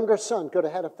sure the younger son could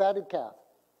have had a fatted calf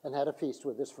and had a feast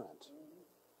with his friends.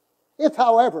 If,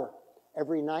 however,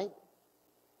 every night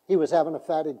he was having a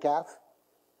fatted calf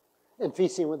and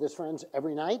feasting with his friends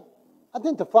every night, I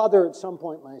think the father at some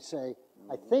point might say,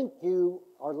 I think you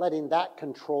are letting that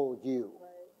control you.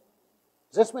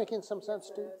 Is this making some sense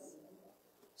to you?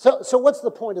 So what's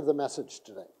the point of the message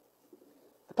today?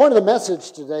 The point of the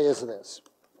message today is this.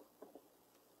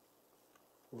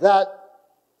 That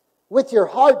with your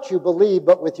heart you believe,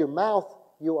 but with your mouth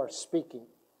you are speaking.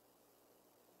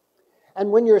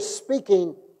 And when you're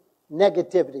speaking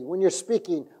negativity, when you're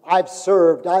speaking, I've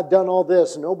served, I've done all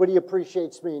this, nobody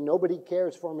appreciates me, nobody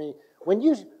cares for me.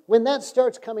 When that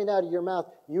starts coming out of your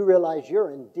mouth, you realize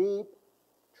you're in deep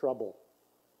trouble.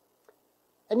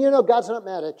 And you know, God's not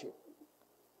mad at you.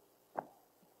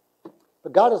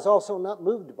 But God is also not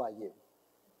moved by you.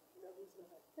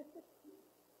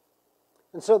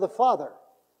 And so the father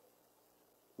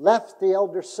left the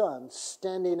elder son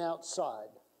standing outside,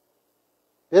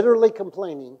 bitterly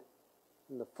complaining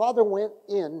And the father went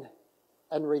in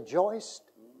and rejoiced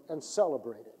and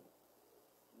celebrated.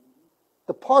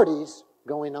 The party's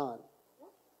going on.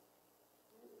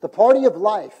 The party of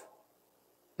life.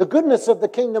 The goodness of the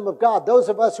kingdom of God. Those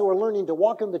of us who are learning to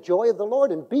walk in the joy of the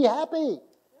Lord and be happy.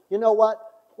 You know what?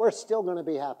 We're still going to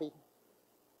be happy.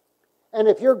 And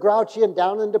if you're grouchy and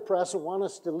down and depressed and want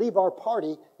us to leave our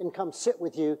party and come sit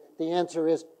with you, the answer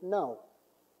is no.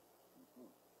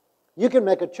 You can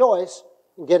make a choice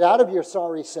and get out of your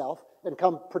sorry self and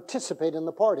come participate in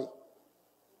the party.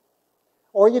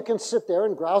 Or you can sit there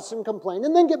and grouse and complain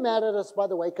and then get mad at us, by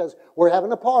the way, because we're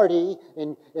having a party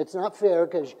and it's not fair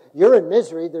because you're in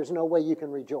misery. There's no way you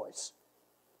can rejoice.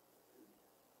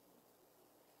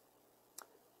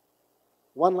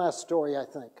 One last story, I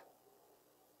think.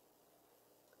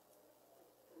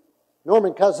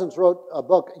 Norman Cousins wrote a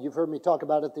book, you've heard me talk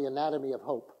about it, The Anatomy of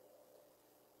Hope.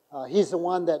 He's the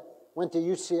one that went to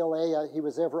UCLA. He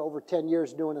was there for over 10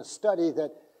 years doing a study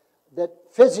that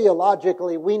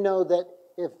physiologically we know that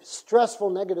if stressful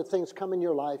negative things come in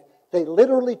your life, they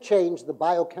literally change the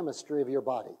biochemistry of your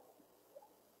body.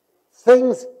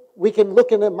 Things we can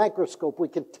look in a microscope, we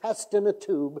can test in a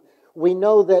tube. We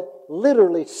know that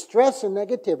literally stress and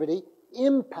negativity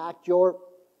impact your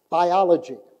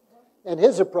biology. And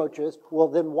his approach is, well,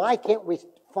 then why can't we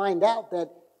find out that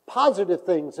positive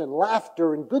things and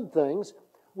laughter and good things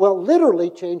will literally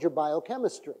change your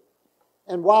biochemistry?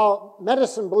 And while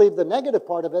medicine believed the negative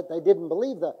part of it, they didn't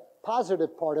believe the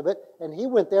positive part of it. And he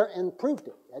went there and proved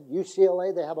it. At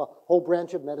UCLA, they have a whole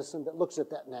branch of medicine that looks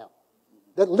at that now.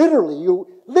 That literally,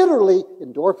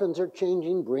 endorphins are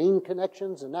changing, brain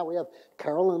connections, and now we have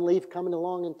Carolyn Leaf coming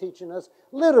along and teaching us.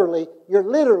 You're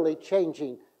literally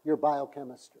changing your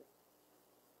biochemistry.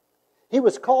 He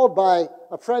was called by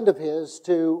a friend of his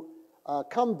to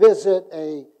come visit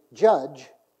a judge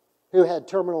who had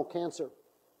terminal cancer.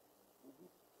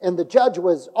 And the judge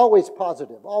was always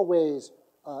positive, always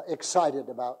excited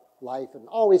about life, and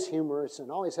always humorous,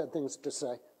 and always had things to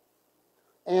say.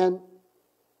 And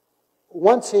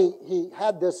once he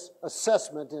had this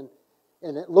assessment,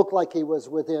 and it looked like he was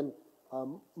within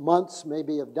months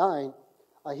maybe of dying,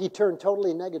 he turned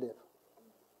totally negative.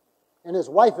 And his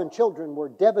wife and children were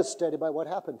devastated by what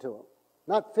happened to him.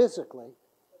 Not physically,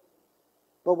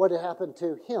 but what had happened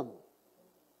to him.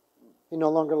 He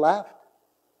no longer laughed.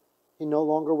 He no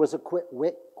longer was a quick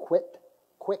wit.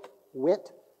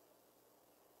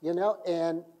 You know,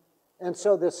 and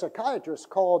so the psychiatrist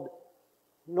called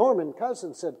Norman Cousins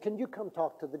and said, "Can you come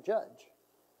talk to the judge?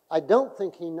 I don't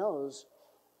think he knows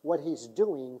what he's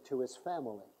doing to his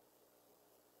family."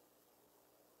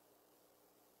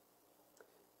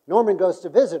 Norman goes to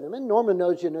visit him, and Norman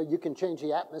knows, you can change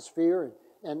the atmosphere,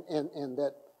 and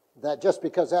that just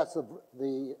because that's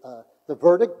the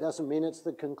verdict doesn't mean it's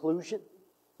the conclusion.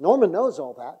 Norman knows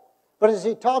all that. But as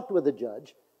he talked with the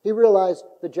judge, he realized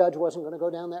the judge wasn't going to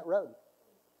go down that road.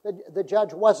 The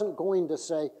judge wasn't going to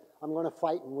say, "I'm going to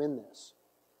fight and win this."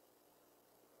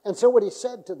 And so what he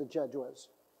said to the judge was,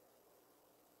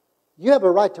 "You have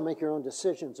a right to make your own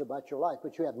decisions about your life,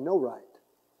 but you have no right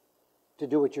to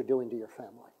do what you're doing to your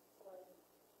family."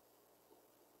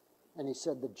 And he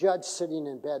said the judge sitting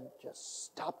in bed just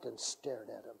stopped and stared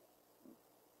at him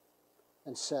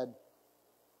and said,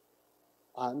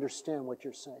 "I understand what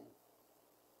you're saying."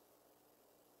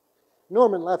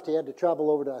 Norman left. He had to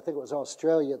travel over to, I think it was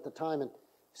Australia at the time, and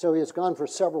so he was gone for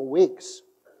several weeks.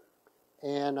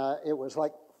 And it was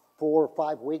like 4 or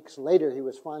 5 weeks later he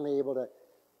was finally able to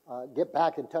get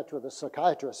back in touch with a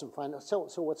psychiatrist and find out,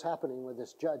 so what's happening with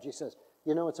this judge? He says,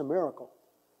 "It's a miracle."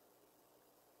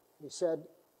 He said,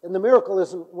 and the miracle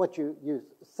isn't what you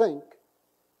think.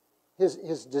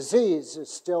 His disease is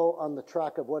still on the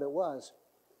track of what it was.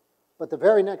 But the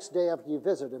very next day after you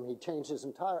visit him, he changed his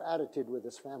entire attitude with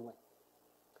his family.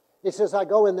 He says, "I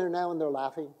go in there now and they're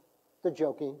laughing. They're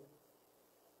joking.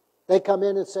 They come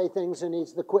in and say things and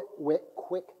he's the quick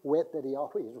wit that he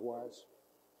always was."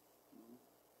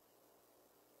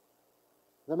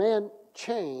 The man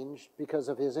changed because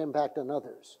of his impact on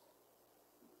others.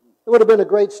 It would have been a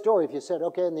great story if you said,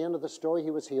 okay, in the end of the story he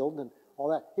was healed and all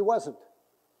that. He wasn't.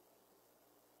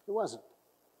 It wasn't.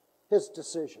 His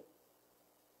decision.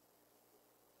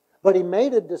 But he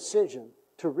made a decision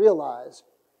to realize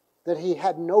that he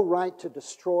had no right to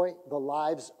destroy the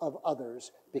lives of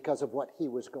others because of what he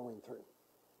was going through.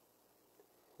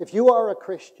 If you are a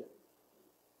Christian,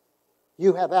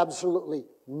 you have absolutely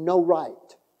no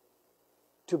right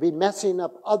to be messing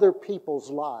up other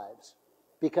people's lives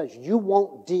because you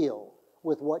won't deal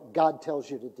with what God tells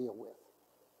you to deal with.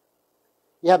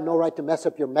 You have no right to mess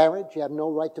up your marriage. You have no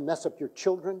right to mess up your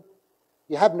children.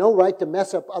 You have no right to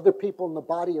mess up other people in the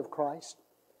body of Christ.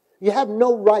 You have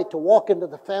no right to walk into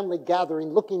the family gathering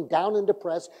looking down and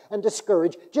depressed and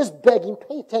discouraged, just begging,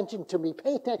 pay attention to me,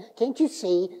 pay attention. Can't you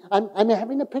see? I'm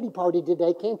having a pity party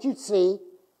today. Can't you see?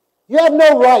 You have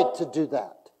no right to do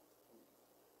that.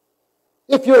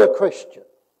 If you're a Christian,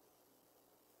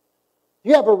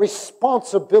 you have a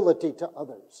responsibility to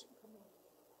others.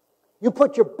 You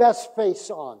put your best face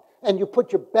on and you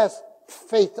put your best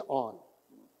faith on.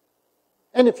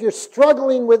 And if you're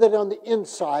struggling with it on the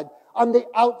inside, on the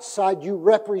outside, you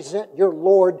represent your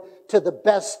Lord to the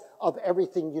best of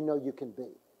everything you know you can be.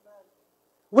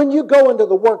 When you go into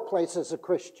the workplace as a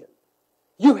Christian,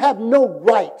 you have no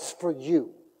rights for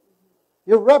you.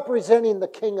 You're representing the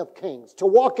King of Kings. To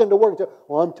walk into work and say,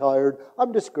 oh, I'm tired,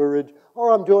 I'm discouraged,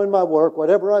 or I'm doing my work,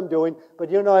 whatever I'm doing.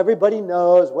 But you know, everybody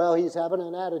knows, well, he's having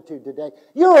an attitude today.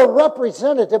 You're a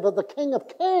representative of the King of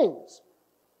Kings.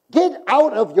 Get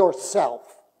out of yourself.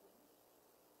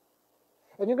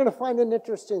 And you're going to find an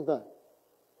interesting thing.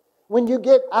 When you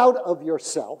get out of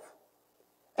yourself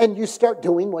and you start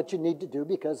doing what you need to do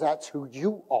because that's who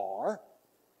you are,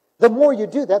 the more you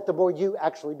do that, the more you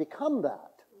actually become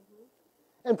that.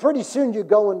 And pretty soon you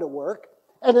go into work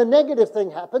and a negative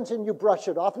thing happens and you brush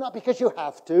it off, not because you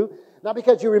have to, not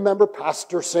because you remember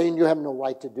pastor saying you have no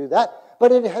right to do that,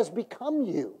 but it has become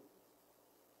you.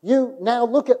 You now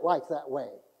look at life that way.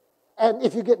 And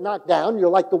if you get knocked down, you're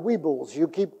like the Weebles. You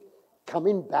keep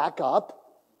coming back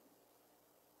up.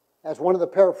 As one of the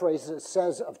paraphrases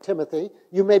says of Timothy,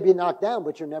 you may be knocked down,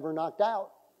 but you're never knocked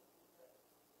out.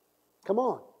 Come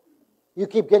on. You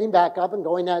keep getting back up and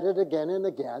going at it again and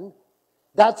again.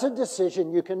 That's a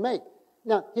decision you can make.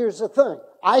 Now, here's the thing.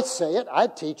 I say it, I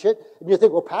teach it, and you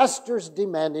think, well, pastor's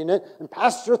demanding it, and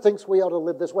pastor thinks we ought to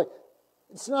live this way.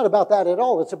 It's not about that at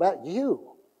all. It's about you.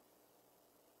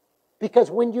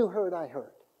 Because when you hurt, I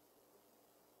hurt.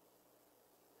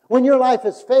 When your life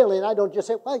is failing, I don't just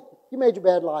say, well, you made your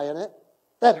bed, lie in it.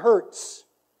 That hurts.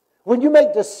 When you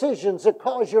make decisions that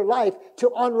cause your life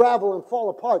to unravel and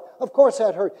fall apart, of course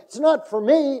that hurts. It's not for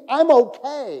me. I'm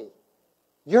okay.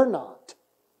 You're not.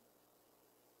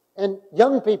 And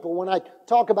young people, when I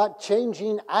talk about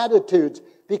changing attitudes,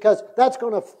 because that's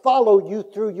going to follow you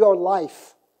through your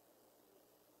life.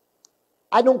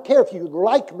 I don't care if you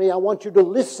like me, I want you to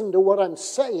listen to what I'm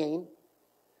saying,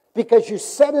 because you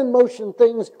set in motion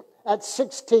things at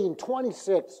 16,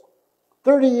 26,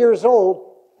 30 years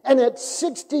old, and at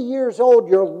 60 years old,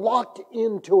 you're locked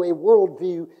into a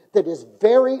worldview that is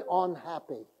very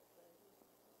unhappy.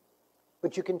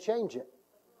 But you can change it.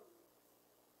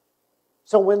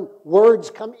 So when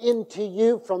words come into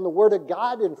you from the Word of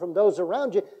God and from those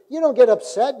around you, you don't get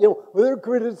upset. You know, well, they're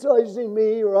criticizing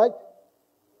me, right?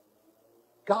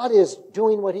 God is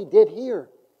doing what He did here.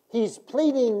 He's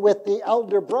pleading with the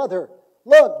elder brother.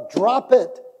 Look, drop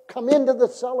it. Come into the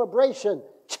celebration.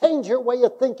 Change your way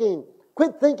of thinking.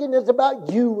 Quit thinking it's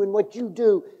about you and what you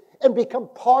do, and become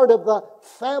part of the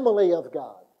family of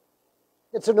God.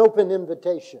 It's an open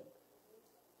invitation.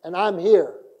 And I'm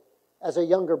here as a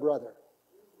younger brother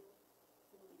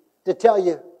to tell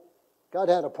you, God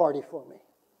had a party for me.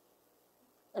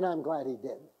 And I'm glad He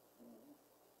did.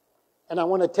 And I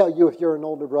want to tell you, if you're an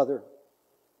older brother,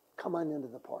 come on into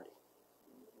the party.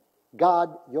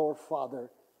 God, your Father,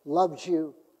 loves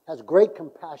you, has great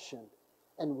compassion,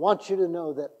 and wants you to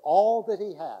know that all that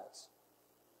He has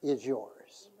is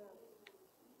yours.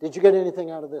 Did you get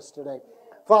anything out of this today?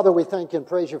 Father, we thank you and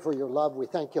praise you for your love. We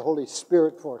thank you, Holy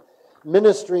Spirit, for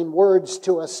ministering words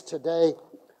to us today.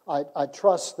 I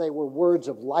trust they were words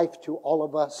of life to all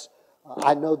of us.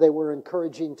 I know they were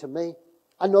encouraging to me.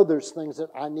 I know there's things that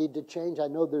I need to change. I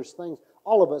know there's things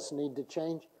all of us need to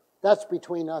change. That's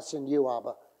between us and you,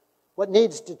 Abba. What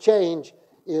needs to change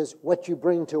is what you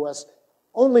bring to us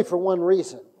only for one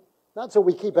reason. Not so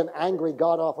we keep an angry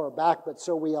God off our back, but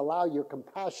so we allow your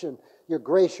compassion, your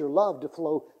grace, your love to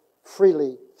flow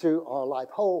freely through our life.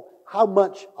 Oh, how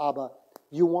much, Abba,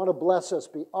 you want to bless us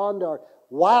beyond our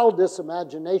wildest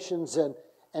imaginations,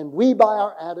 and we by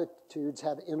our attitudes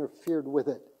have interfered with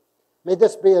it. May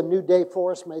this be a new day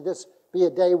for us. May this be a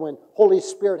day when Holy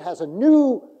Spirit has a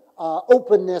new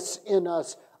openness in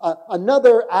us,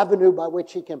 another avenue by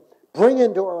which He can bring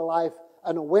into our life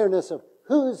an awareness of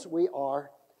whose we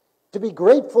are, to be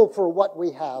grateful for what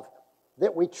we have,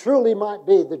 that we truly might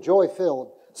be the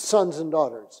joy-filled sons and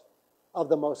daughters of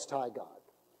the Most High God.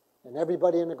 And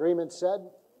everybody in agreement said,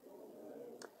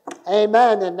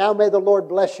 Amen. And now may the Lord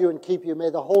bless you and keep you.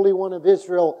 May the Holy One of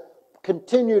Israel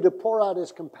continue to pour out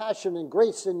His compassion and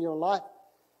grace in your life.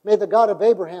 May the God of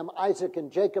Abraham, Isaac,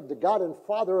 and Jacob, the God and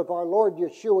Father of our Lord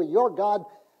Yeshua, your God,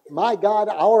 my God,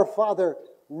 our Father,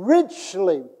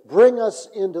 richly bring us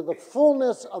into the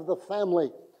fullness of the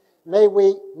family. May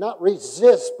we not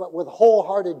resist, but with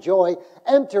wholehearted joy,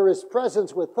 enter His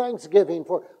presence with thanksgiving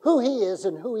for who He is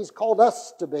and who He's called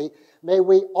us to be. May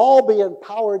we all be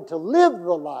empowered to live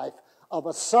the life of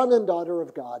a son and daughter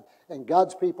of God. And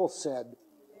God's people said,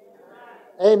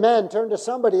 Amen. Turn to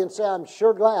somebody and say, I'm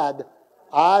sure glad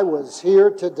I was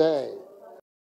here today.